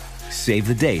channel. Save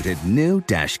the date at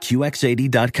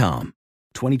new-QX80.com.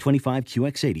 2025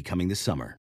 QX80 coming this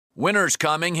summer. Winter's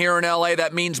coming. Here in LA,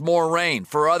 that means more rain.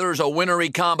 For others, a wintry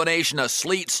combination of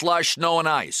sleet, slush, snow, and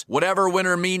ice. Whatever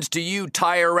winter means to you,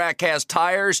 Tire Rack has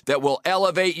tires that will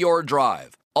elevate your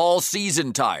drive.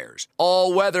 All-season tires,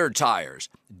 all-weather tires,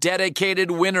 dedicated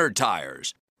winter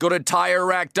tires. Go to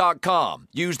TireRack.com.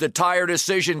 Use the Tire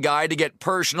Decision Guide to get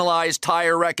personalized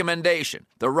tire recommendation.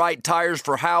 The right tires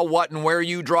for how, what, and where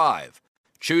you drive.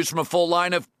 Choose from a full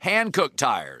line of hand-cooked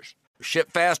tires.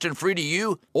 Ship fast and free to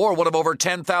you or one of over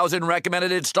 10,000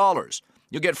 recommended installers.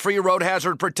 You'll get free road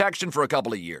hazard protection for a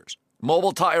couple of years.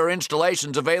 Mobile tire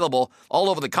installations available all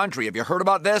over the country. Have you heard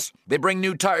about this? They bring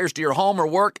new tires to your home or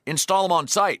work, install them on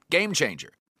site. Game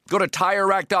changer. Go to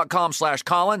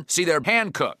TireRack.com/Colin, see their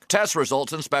hand-cook, test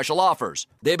results, and special offers.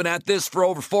 They've been at this for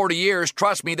over 40 years.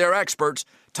 Trust me, they're experts.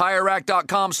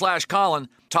 TireRack.com/Colin.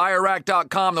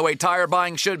 TireRack.com, the way tire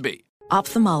buying should be.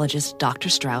 Ophthalmologist Dr.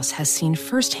 Strauss has seen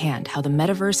firsthand how the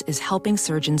metaverse is helping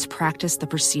surgeons practice the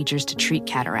procedures to treat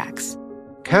cataracts.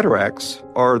 Cataracts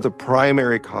are the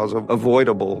primary cause of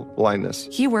avoidable blindness.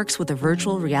 He works with a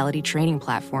virtual reality training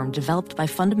platform developed by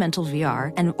Fundamental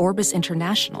VR and Orbis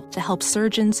International to help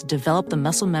surgeons develop the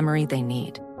muscle memory they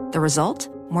need. The result?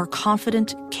 More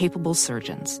confident, capable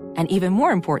surgeons. And even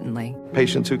more importantly,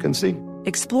 patients who can see.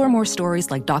 Explore more stories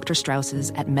like Dr.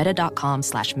 Strauss's at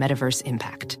meta.com/metaverse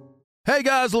impact. Hey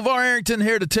guys, LeVar Arrington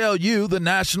here to tell you the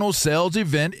national sales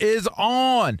event is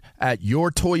on at your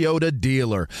Toyota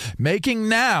dealer, making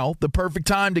now the perfect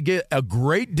time to get a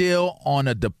great deal on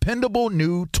a dependable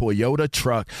new Toyota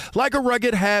truck, like a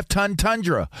rugged half-ton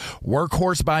Tundra.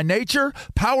 Workhorse by nature,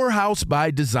 powerhouse by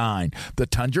design. The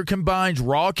Tundra combines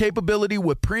raw capability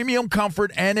with premium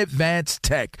comfort and advanced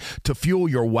tech to fuel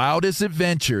your wildest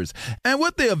adventures. And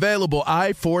with the available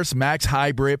iForce Max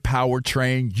Hybrid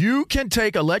powertrain, you can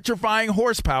take electrifying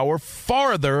horsepower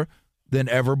farther than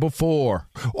ever before.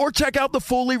 Or check out the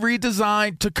fully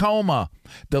redesigned Tacoma,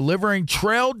 delivering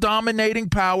trail-dominating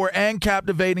power and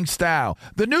captivating style.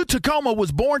 The new Tacoma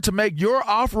was born to make your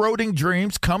off-roading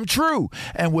dreams come true.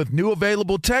 And with new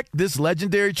available tech, this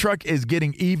legendary truck is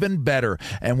getting even better.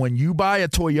 And when you buy a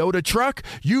Toyota truck,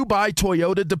 you buy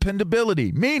Toyota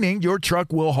dependability, meaning your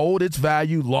truck will hold its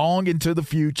value long into the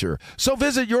future. So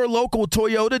visit your local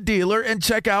Toyota dealer and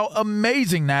check out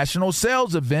amazing national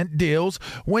sales event deals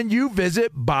when you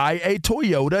visit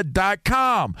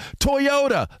buyatoyota.com.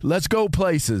 Toyota, let's go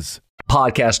places.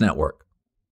 Podcast Network.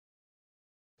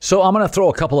 So I'm going to throw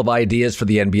a couple of ideas for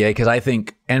the NBA because I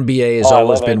think NBA has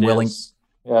always been willing.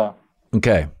 Yeah.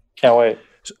 Okay. Can't wait.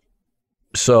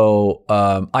 So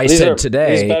I said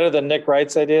today. He's better than Nick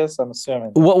Wright's ideas, I'm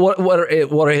assuming. What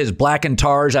are his black and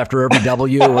tars after every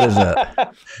W? What is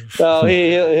that? So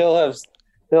he'll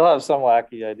have some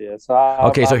wacky ideas. So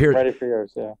I'm ready for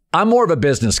yours. Yeah. I'm more of a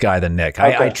business guy than Nick.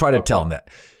 I try to tell him that.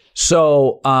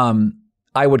 So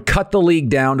I would cut the league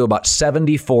down to about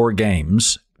 74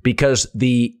 games because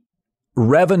the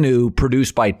revenue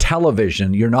produced by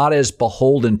television, you're not as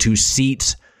beholden to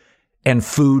seats and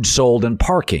food sold and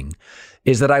parking,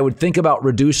 is that I would think about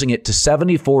reducing it to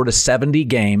 74 to 70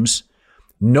 games,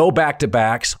 no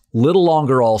back-to-backs, little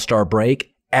longer all-star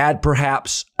break, add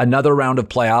perhaps another round of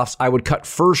playoffs. I would cut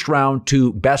first round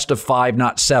to best of 5,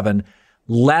 not 7.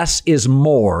 Less is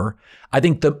more. I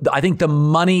think the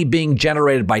money being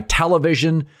generated by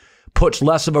television puts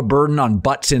less of a burden on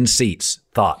butts in seats.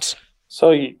 Thoughts?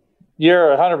 So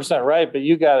you're 100% right, but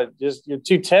you're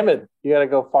too timid. You got to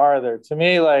go farther. To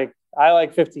me, I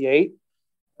like 58.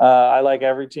 I like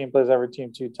every team plays every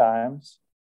team 2 times.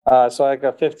 So I like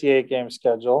a 58 game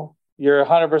schedule. You're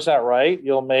 100% right.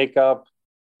 You'll make up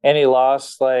any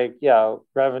loss,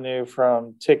 revenue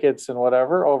from tickets and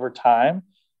whatever over time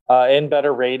in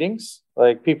better ratings.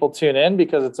 Like people tune in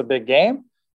because it's a big game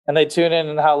and they tune in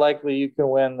and how likely you can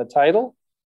win the title.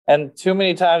 And too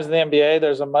many times in the NBA,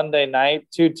 there's a Monday night,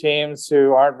 2 teams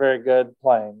who aren't very good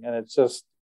playing. And it's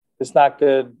not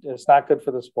good. It's not good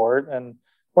for the sport. And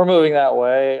we're moving that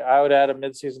way. I would add a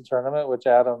midseason tournament, which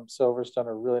Adam Silver's done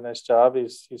a really nice job.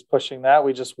 He's pushing that.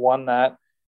 We just won that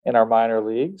in our minor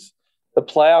leagues. The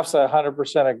playoffs, I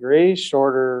 100% agree.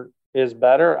 Shorter is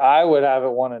better. I would have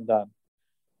it one and done.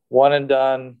 One and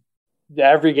done.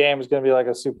 Every game is going to be like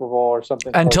a Super Bowl or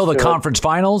something. Until the conference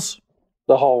finals?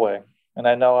 The whole way. And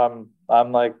I know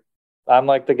I'm like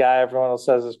the guy everyone else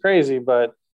says is crazy,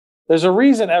 but there's a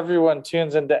reason everyone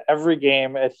tunes into every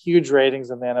game at huge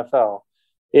ratings in the NFL.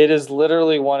 It is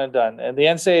literally one and done. And the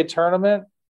NCAA tournament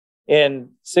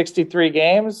in 63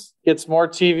 games gets more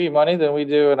TV money than we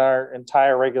do in our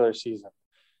entire regular season.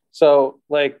 So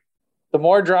the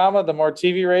more drama, the more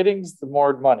TV ratings, the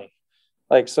more money.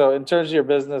 So in terms of your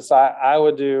business, I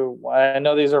would do, I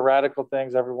know these are radical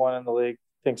things. Everyone in the league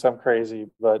thinks I'm crazy,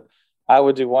 but I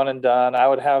would do one and done. I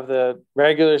would have the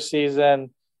regular season.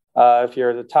 If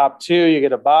you're the top 2, you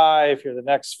get a bye. If you're the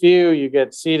next few, you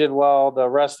get seeded well. The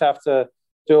rest have to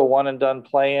do a one and done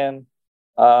play-in.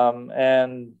 I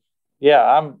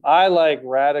like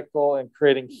radical and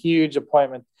creating huge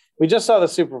appointments. We just saw the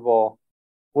Super Bowl.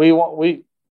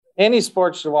 Any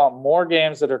sport should want more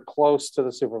games that are close to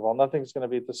the Super Bowl. Nothing's going to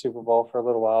beat the Super Bowl for a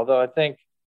little while, though. I think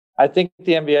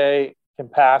the NBA can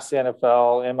pass the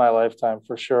NFL in my lifetime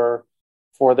for sure,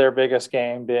 for their biggest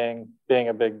game being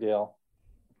a big deal.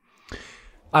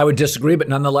 I would disagree, but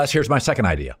nonetheless, here's my second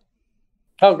idea.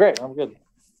 Oh, great. I'm good.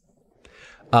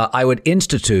 I would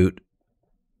institute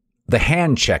the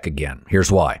hand check again.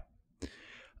 Here's why.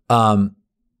 An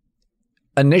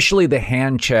initially the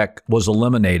hand check was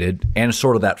eliminated, and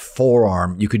sort of that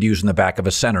forearm you could use in the back of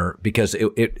a center because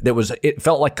it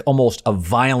felt like almost a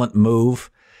violent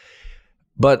move.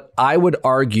 But I would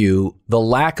argue the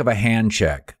lack of a hand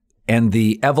check and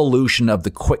the evolution of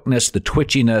the quickness, the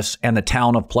twitchiness, and the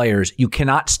talent of players, you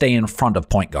cannot stay in front of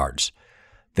point guards.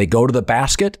 They go to the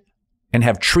basket and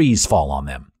have trees fall on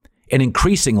them. And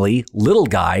increasingly, little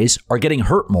guys are getting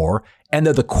hurt more, and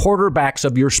they're the quarterbacks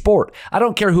of your sport. I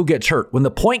don't care who gets hurt.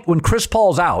 When Chris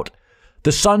Paul's out,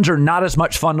 the Suns are not as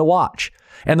much fun to watch.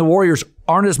 And the Warriors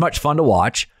aren't as much fun to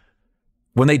watch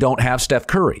when they don't have Steph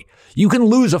Curry. You can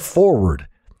lose a forward,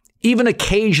 even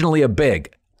occasionally a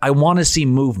big. I want to see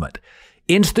movement.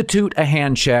 Institute a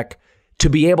hand check to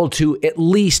be able to at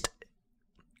least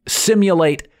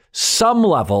simulate some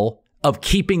level of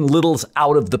keeping littles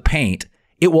out of the paint.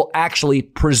 It will actually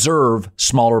preserve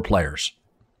smaller players.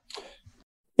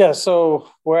 Yeah, so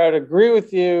where I'd agree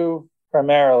with you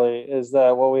primarily is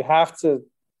that what we have to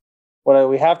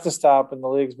stop, and the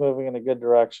league's moving in a good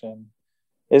direction,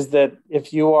 is that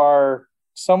if you are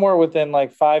somewhere within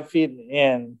like 5 feet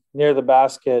in near the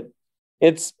basket,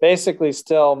 it's basically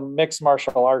still mixed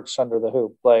martial arts under the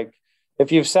hoop. Like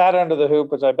if you've sat under the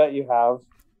hoop, which I bet you have,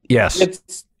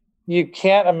 yes, you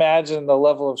can't imagine the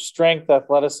level of strength,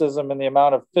 athleticism, and the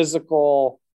amount of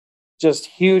physical, just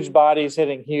huge bodies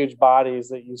hitting huge bodies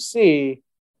that you see.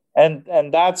 And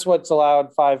that's what's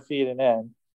allowed 5 feet and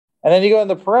in. And then you go in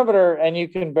the perimeter and you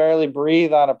can barely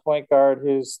breathe on a point guard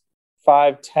who's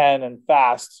 5'10" and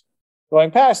fast going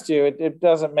past you. It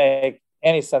doesn't make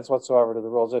any sense whatsoever to the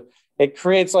rules. It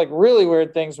creates like really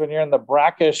weird things when you're in the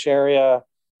brackish area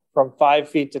from 5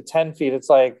 feet to 10 feet. It's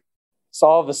like, so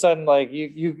all of a sudden, like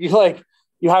you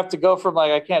have to go from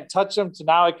like, I can't touch them to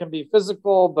now I can be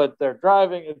physical, but they're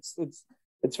driving.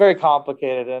 It's very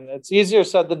complicated, and it's easier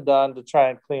said than done to try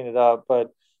and clean it up.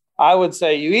 But I would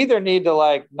say you either need to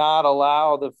like not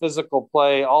allow the physical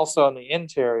play also in the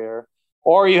interior,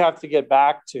 or you have to get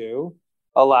back to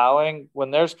allowing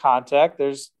when there's contact,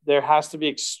 there has to be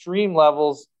extreme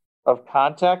levels of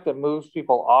contact that moves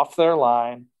people off their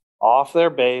line, off their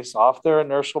base, off their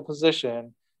inertial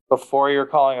position before you're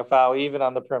calling a foul, even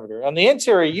on the perimeter. On the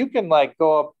interior, you can like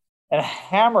go up and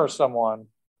hammer someone,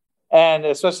 and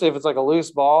especially if it's like a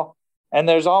loose ball, and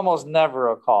there's almost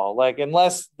never a call, like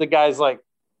unless the guy's like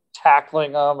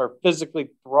tackling them or physically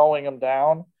throwing them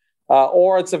down,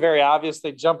 or it's a very obvious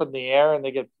they jump in the air and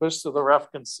they get pushed so the ref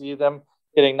can see them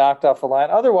getting knocked off the line.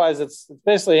 Otherwise, it's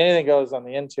basically anything goes on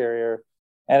the interior,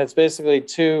 and it's basically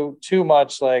too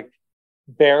much like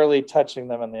barely touching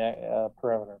them in the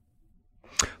perimeter.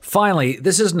 Finally,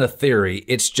 this isn't a theory.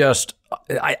 It's just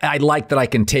I like that I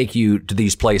can take you to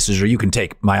these places, or you can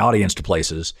take my audience to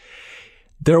places.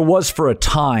 There was for a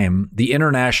time the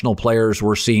international players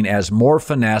were seen as more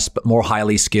finesse but more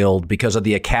highly skilled because of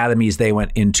the academies they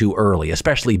went into early,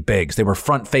 especially bigs. They were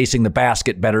front-facing the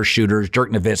basket, better shooters,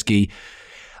 Dirk Nowitzki.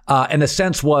 And the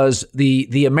sense was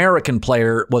the American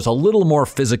player was a little more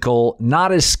physical,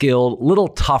 not as skilled, a little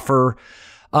tougher.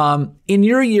 In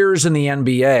your years in the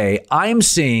NBA, I'm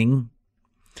seeing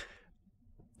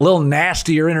a little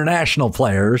nastier international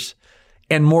players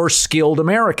and more skilled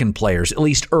American players, at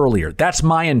least earlier. That's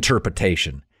my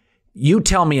interpretation. You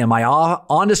tell me, am I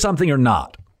onto something or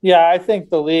not? Yeah, I think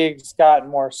the league's gotten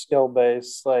more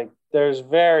skill-based. Like there's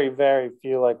very, very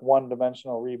few like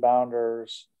one-dimensional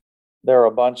rebounders. There were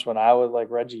a bunch when I was like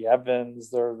Reggie Evans.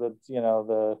 There were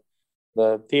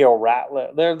the Theo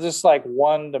Ratliff. They're just like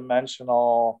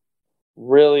one-dimensional,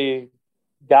 really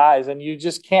guys, and you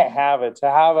just can't have it. To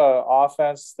have an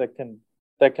offense that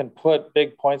can put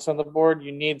big points on the board,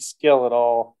 you need skill at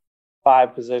all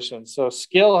 5 positions. So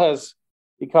skill has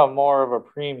become more of a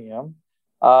premium.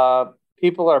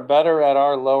 People are better at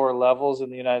our lower levels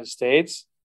in the United States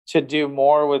to do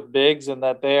more with bigs, and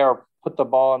that they are put the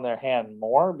ball in their hand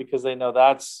more because they know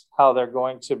that's how they're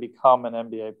going to become an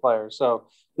NBA player. So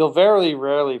you'll very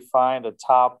rarely find a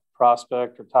top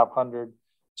prospect or top 100,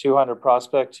 200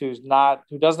 prospect who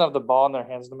doesn't have the ball in their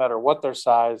hands no matter what their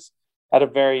size at a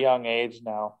very young age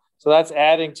now. So that's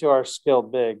adding to our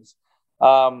skilled bigs.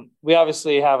 We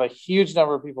obviously have a huge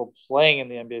number of people playing in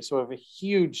the NBA, so we have a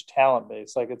huge talent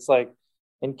base. Like it's like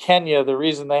in Kenya, the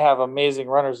reason they have amazing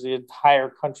runners, the entire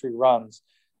country runs.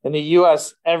 In the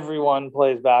U.S., everyone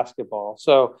plays basketball.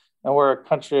 So, and we're a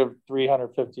country of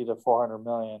 350 to 400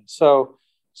 million. So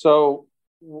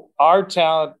our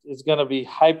talent is going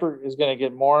to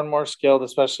get more and more skilled,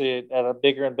 especially at a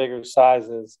bigger and bigger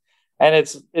sizes. And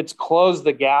it's closed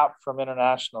the gap from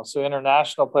international. So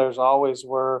international players always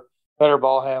were better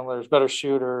ball handlers, better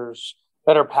shooters,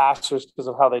 better passers because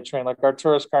of how they train. Like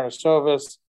Arturas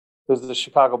Karnisovas who's the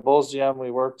Chicago Bulls GM.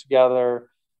 We worked together.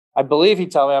 I believe he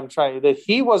told me that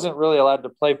he wasn't really allowed to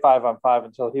play 5-on-5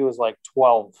 until he was like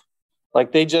 12.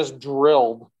 Like they just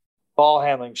drilled ball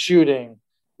handling, shooting.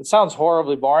 It sounds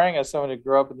horribly boring as someone who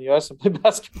grew up in the U.S. and played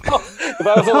basketball. If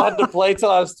I was allowed to play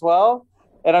till I was 12,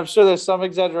 and I'm sure there's some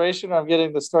exaggeration, I'm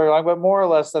getting the story wrong, but more or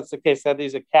less that's the case. They had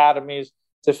these academies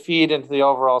to feed into the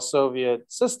overall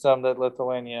Soviet system that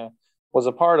Lithuania was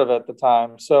a part of at the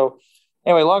time. So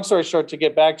anyway, long story short, to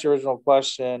get back to your original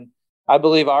question, I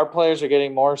believe our players are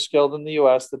getting more skilled in the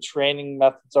U.S. The training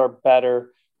methods are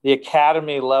better. The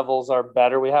academy levels are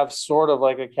better. We have sort of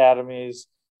like academies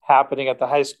happening at the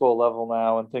high school level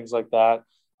now and things like that.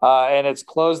 And it's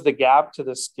closed the gap to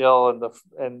the skill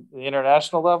and the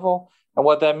international level. And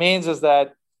what that means is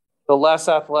that the less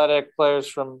athletic players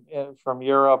from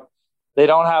Europe, they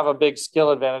don't have a big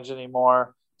skill advantage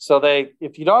anymore. So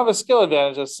if you don't have a skill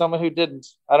advantage as someone who didn't,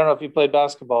 I don't know if you played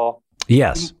basketball.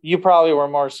 Yes. You probably were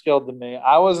more skilled than me.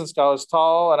 I was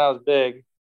tall and I was big.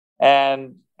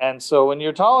 And so when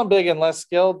you're tall and big and less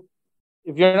skilled,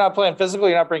 if you're not playing physical,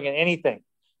 you're not bringing anything.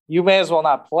 You may as well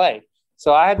not play.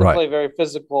 So I had to play very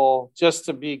physical just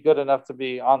to be good enough to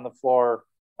be on the floor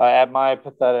at my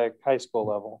pathetic high school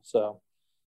level. So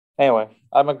anyway,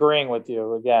 I'm agreeing with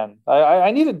you again.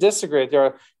 I need to disagree with you.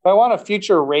 If I want a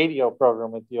future radio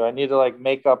program with you, I need to like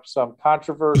make up some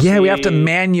controversy. Yeah, we have to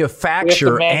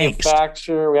manufacture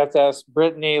angst. We have to ask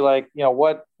Brittany, like,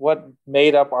 what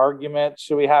made up argument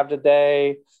should we have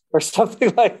today? Or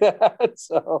something like that.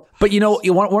 So, but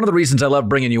one of the reasons I love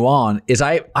bringing you on is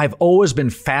I've always been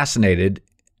fascinated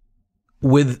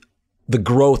with the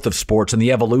growth of sports and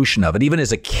the evolution of it. Even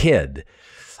as a kid,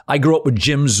 I grew up with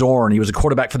Jim Zorn. He was a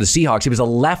quarterback for the Seahawks. He was a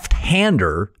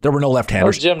left-hander. There were no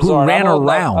left-handers who ran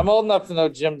around. I'm old enough to know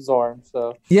Jim Zorn.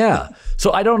 So yeah.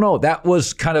 So I don't know. That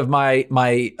was kind of my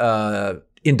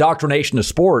indoctrination of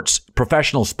sports,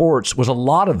 professional sports, was a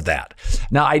lot of that.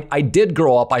 Now, I did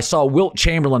grow up. I saw Wilt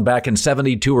Chamberlain back in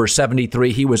 72 or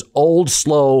 73. He was old,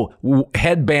 slow,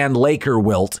 headband Laker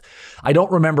Wilt. I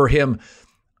don't remember him.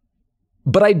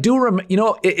 But I do remember,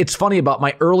 it's funny about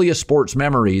my earliest sports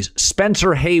memories.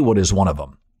 Spencer Haywood is one of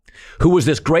them, who was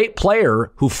this great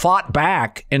player who fought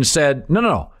back and said,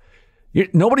 no,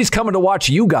 nobody's coming to watch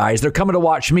you guys. They're coming to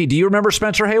watch me. Do you remember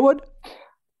Spencer Haywood?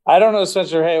 I don't know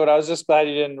Spencer Haywood. I was just glad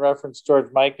you didn't reference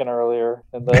George Mikan earlier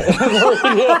in the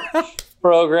radio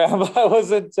program. I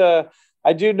wasn't.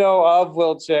 I do know of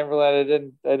Wilt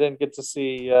Chamberlain. I didn't get to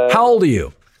see. How old are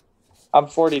you? I'm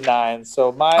 49.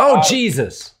 So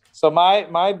Jesus. So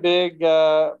my big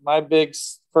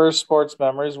first sports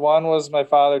memories. One was my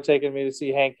father taking me to see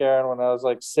Hank Aaron when I was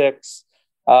like 6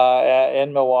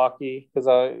 in Milwaukee because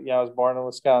I was born in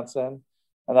Wisconsin.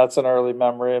 And that's an early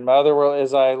memory. And my other world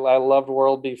is I loved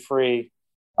World Be Free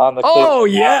on the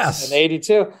in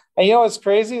 82. And what's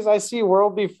crazy is I see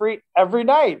World Be Free every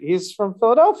night. He's from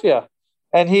Philadelphia.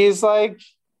 And he's like,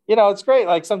 it's great.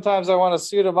 Like sometimes I want to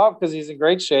suit him up because he's in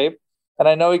great shape. And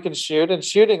I know he can shoot. And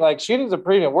shooting's a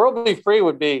premium. World Be Free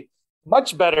would be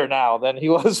much better now than he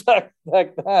was back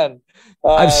then.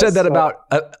 I've said that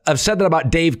about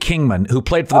Dave Kingman, who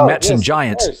played for the Mets and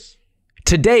Giants.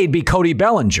 Today it'd be Cody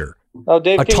Bellinger. Oh,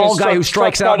 Dave a Kingman tall guy who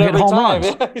strikes out and hit home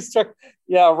runs.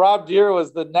 Rob Deere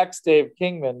was the next Dave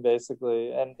Kingman,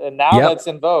 basically. And now that's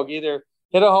in vogue. Either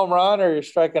hit a home run or you're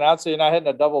striking out so you're not hitting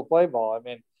a double play ball. I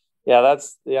mean,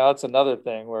 that's another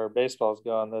thing where baseball's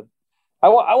going. That I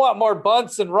want more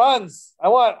bunts and runs. I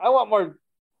want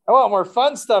more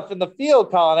fun stuff in the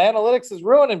field, Colin. Analytics is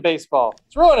ruining baseball.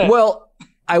 It's ruining it. Well,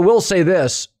 I will say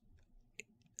this.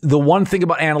 The one thing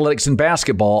about analytics in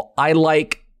basketball, I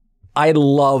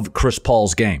love Chris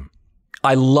Paul's game.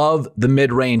 I love the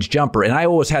mid-range jumper. And I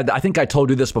always I think I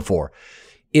told you this before,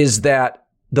 is that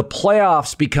the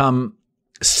playoffs become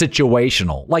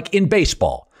situational. Like in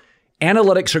baseball,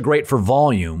 analytics are great for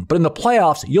volume, but in the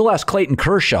playoffs, you'll ask Clayton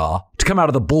Kershaw to come out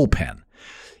of the bullpen.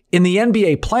 In the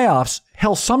NBA playoffs,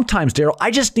 hell, sometimes, Daryl, I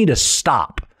just need a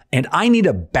stop and I need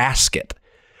a basket.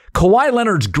 Kawhi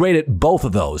Leonard's great at both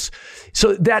of those.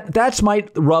 So that's my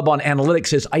rub on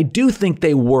analytics is I do think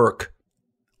they work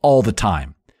all the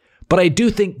time. But I do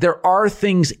think there are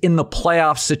things in the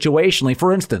playoffs situationally.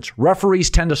 For instance, referees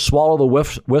tend to swallow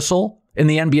the whistle in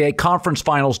the NBA conference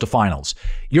finals to finals.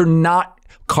 You're not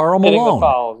Karl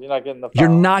Malone. You're not getting the foul. You're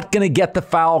not going to get the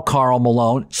foul, Karl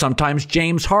Malone. Sometimes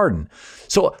James Harden.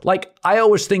 So I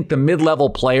always think the mid-level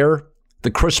player,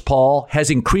 the Chris Paul, has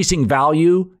increasing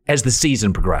value as the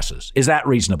season progresses. Is that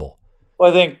reasonable? Well,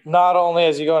 I think not only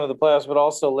as you go into the playoffs, but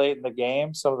also late in the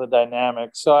game, some of the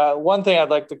dynamics. So one thing I'd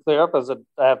like to clear up is that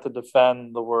I have to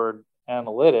defend the word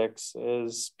analytics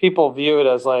is people view it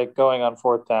as like going on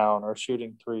fourth down or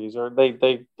shooting threes, or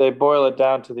they boil it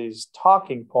down to these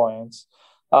talking points.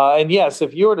 And yes,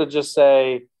 if you were to just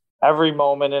say every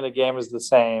moment in a game is the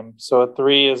same, so a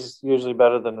 3 is usually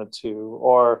better than a 2,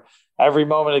 or every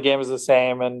moment of the game is the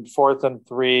same and 4th and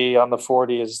 3 on the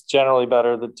 40 is generally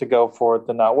better to go for it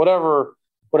than not, whatever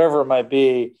it might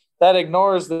be, that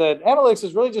ignores that analytics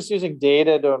is really just using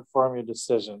data to inform your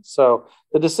decisions. So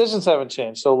the decisions haven't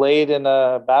changed. So late in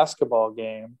a basketball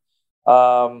game,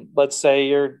 let's say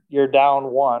you're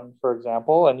down 1, for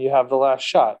example, and you have the last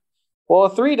shot. Well, a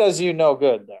 3 does you no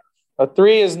good there. A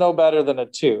 3 is no better than a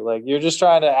 2. Like, you're just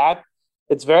trying to act.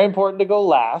 It's very important to go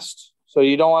last. So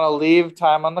you don't want to leave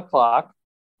time on the clock.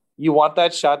 You want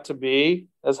that shot to be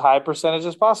as high percentage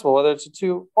as possible, whether it's a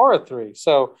 2 or a 3.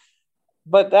 So,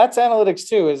 but that's analytics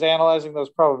too, is analyzing those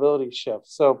probability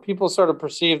shifts. So people sort of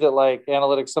perceive that like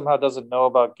analytics somehow doesn't know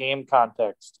about game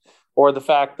context, or the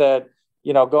fact that,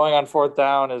 going on fourth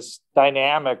down is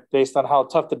dynamic based on how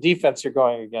tough the defense you're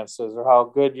going against is, or how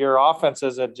good your offense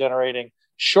is at generating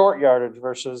short yardage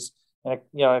versus,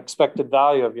 expected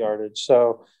value of yardage.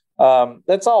 So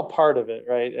that's all part of it,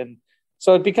 right? And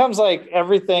so it becomes like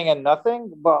everything and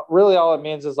nothing, but really all it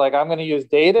means is like, I'm going to use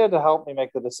data to help me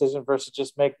make the decision versus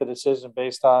just make the decision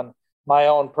based on my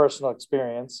own personal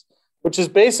experience, which is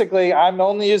basically, I'm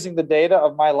only using the data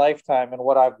of my lifetime and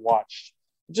what I've watched,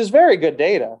 which is very good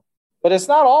data, but it's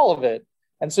not all of it.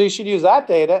 And so you should use that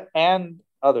data and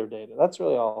other data. That's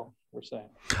really all we're saying.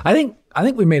 I think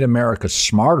we made America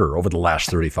smarter over the last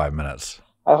 35 minutes.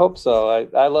 I hope so.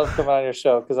 I love coming on your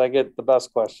show because I get the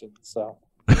best questions. So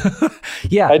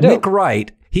yeah, Nick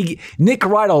Wright.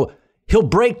 He'll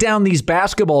break down these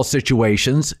basketball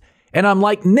situations, and I'm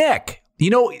like, Nick,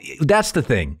 that's the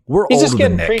thing. He's just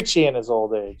getting than Nick. Preachy in his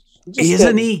old age,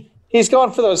 isn't he? He's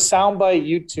going for those soundbite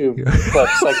YouTube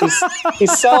clips. Like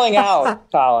he's selling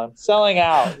out, Colin. Selling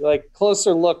out, like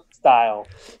closer look style.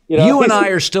 You and I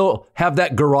are still have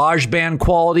that garage band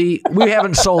quality. We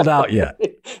haven't sold out yet.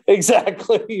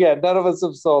 Exactly. Yeah, none of us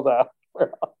have sold out.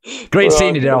 Great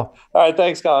seeing you, Daryl. All right,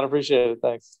 thanks, Colin. Appreciate it.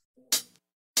 Thanks.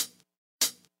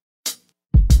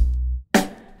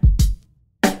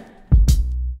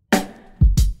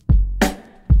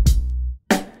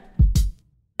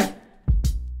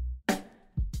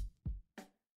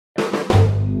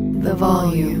 The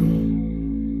volume.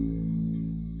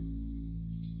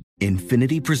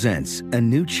 Infinity presents a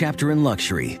new chapter in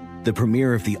luxury, the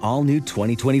premiere of the all-new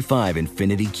 2025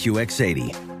 Infinity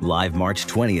QX80, live March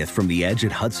 20th from the Edge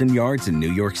at Hudson Yards in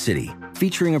New York City,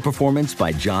 featuring a performance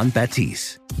by John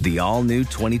Batiste. The all-new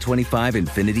 2025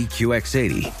 Infinity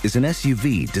QX80 is an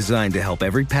SUV designed to help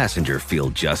every passenger feel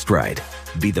just right.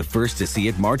 Be the first to see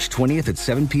it March 20th at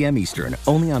 7 p.m. Eastern,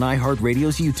 only on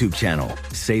iHeartRadio's YouTube channel.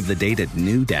 Save the date at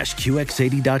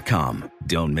new-QX80.com.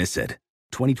 Don't miss it.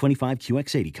 2025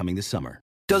 QX80 coming this summer.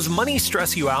 Does money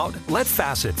stress you out? Let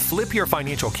Facet flip your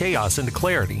financial chaos into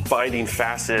clarity. Finding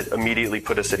Facet immediately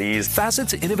put us at ease.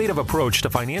 Facet's innovative approach to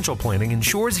financial planning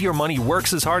ensures your money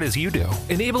works as hard as you do,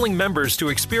 enabling members to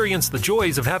experience the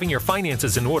joys of having your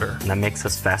finances in order. That makes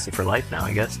us Facet for life now,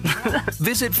 I guess.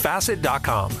 Visit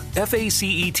Facet.com,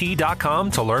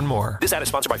 FACET.com to learn more. This ad is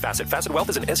sponsored by Facet. Facet Wealth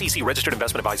is an SEC registered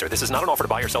investment advisor. This is not an offer to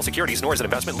buy or sell securities, nor is it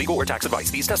investment, legal, or tax advice.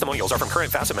 These testimonials are from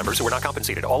current Facet members who are not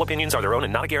compensated. All opinions are their own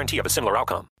and not a guarantee of a similar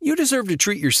outcome. You deserve to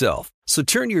treat yourself, so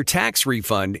turn your tax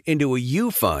refund into a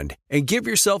U fund and give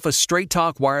yourself a Straight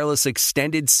Talk Wireless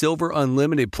Extended Silver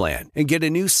Unlimited plan and get a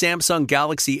new Samsung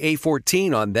Galaxy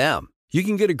A14 on them. You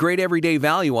can get a great everyday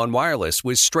value on wireless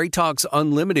with Straight Talk's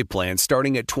Unlimited plan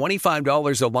starting at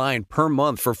 $25 a line per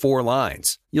month for 4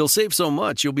 lines. You'll save so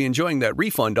much you'll be enjoying that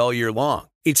refund all year long.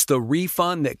 It's the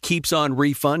refund that keeps on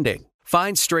refunding.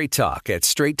 Find Straight Talk at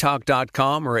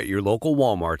straighttalk.com or at your local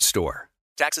Walmart store.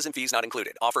 Taxes and fees not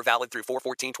included. Offer valid through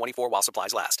 4/14/24 while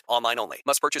supplies last. Online only.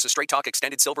 Must purchase a Straight Talk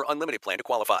Extended Silver Unlimited plan to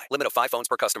qualify. Limit of 5 phones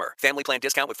per customer. Family plan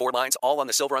discount with 4 lines, all on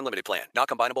the Silver Unlimited plan. Not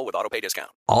combinable with autopay discount.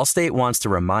 Allstate wants to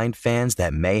remind fans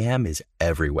that mayhem is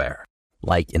everywhere.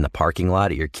 Like in the parking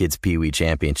lot at your kid's Pee Wee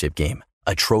Championship game.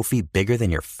 A trophy bigger than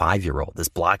your 5-year-old is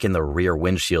blocking the rear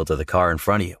windshield of the car in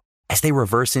front of you. As they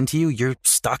reverse into you, you're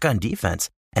stuck on defense.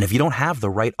 And if you don't have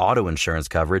the right auto insurance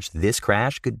coverage, this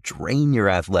crash could drain your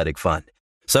athletic fund.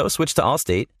 So switch to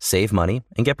Allstate, save money,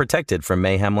 and get protected from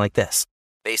mayhem like this.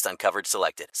 Based on coverage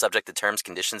selected. Subject to terms,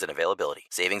 conditions, and availability.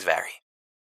 Savings vary.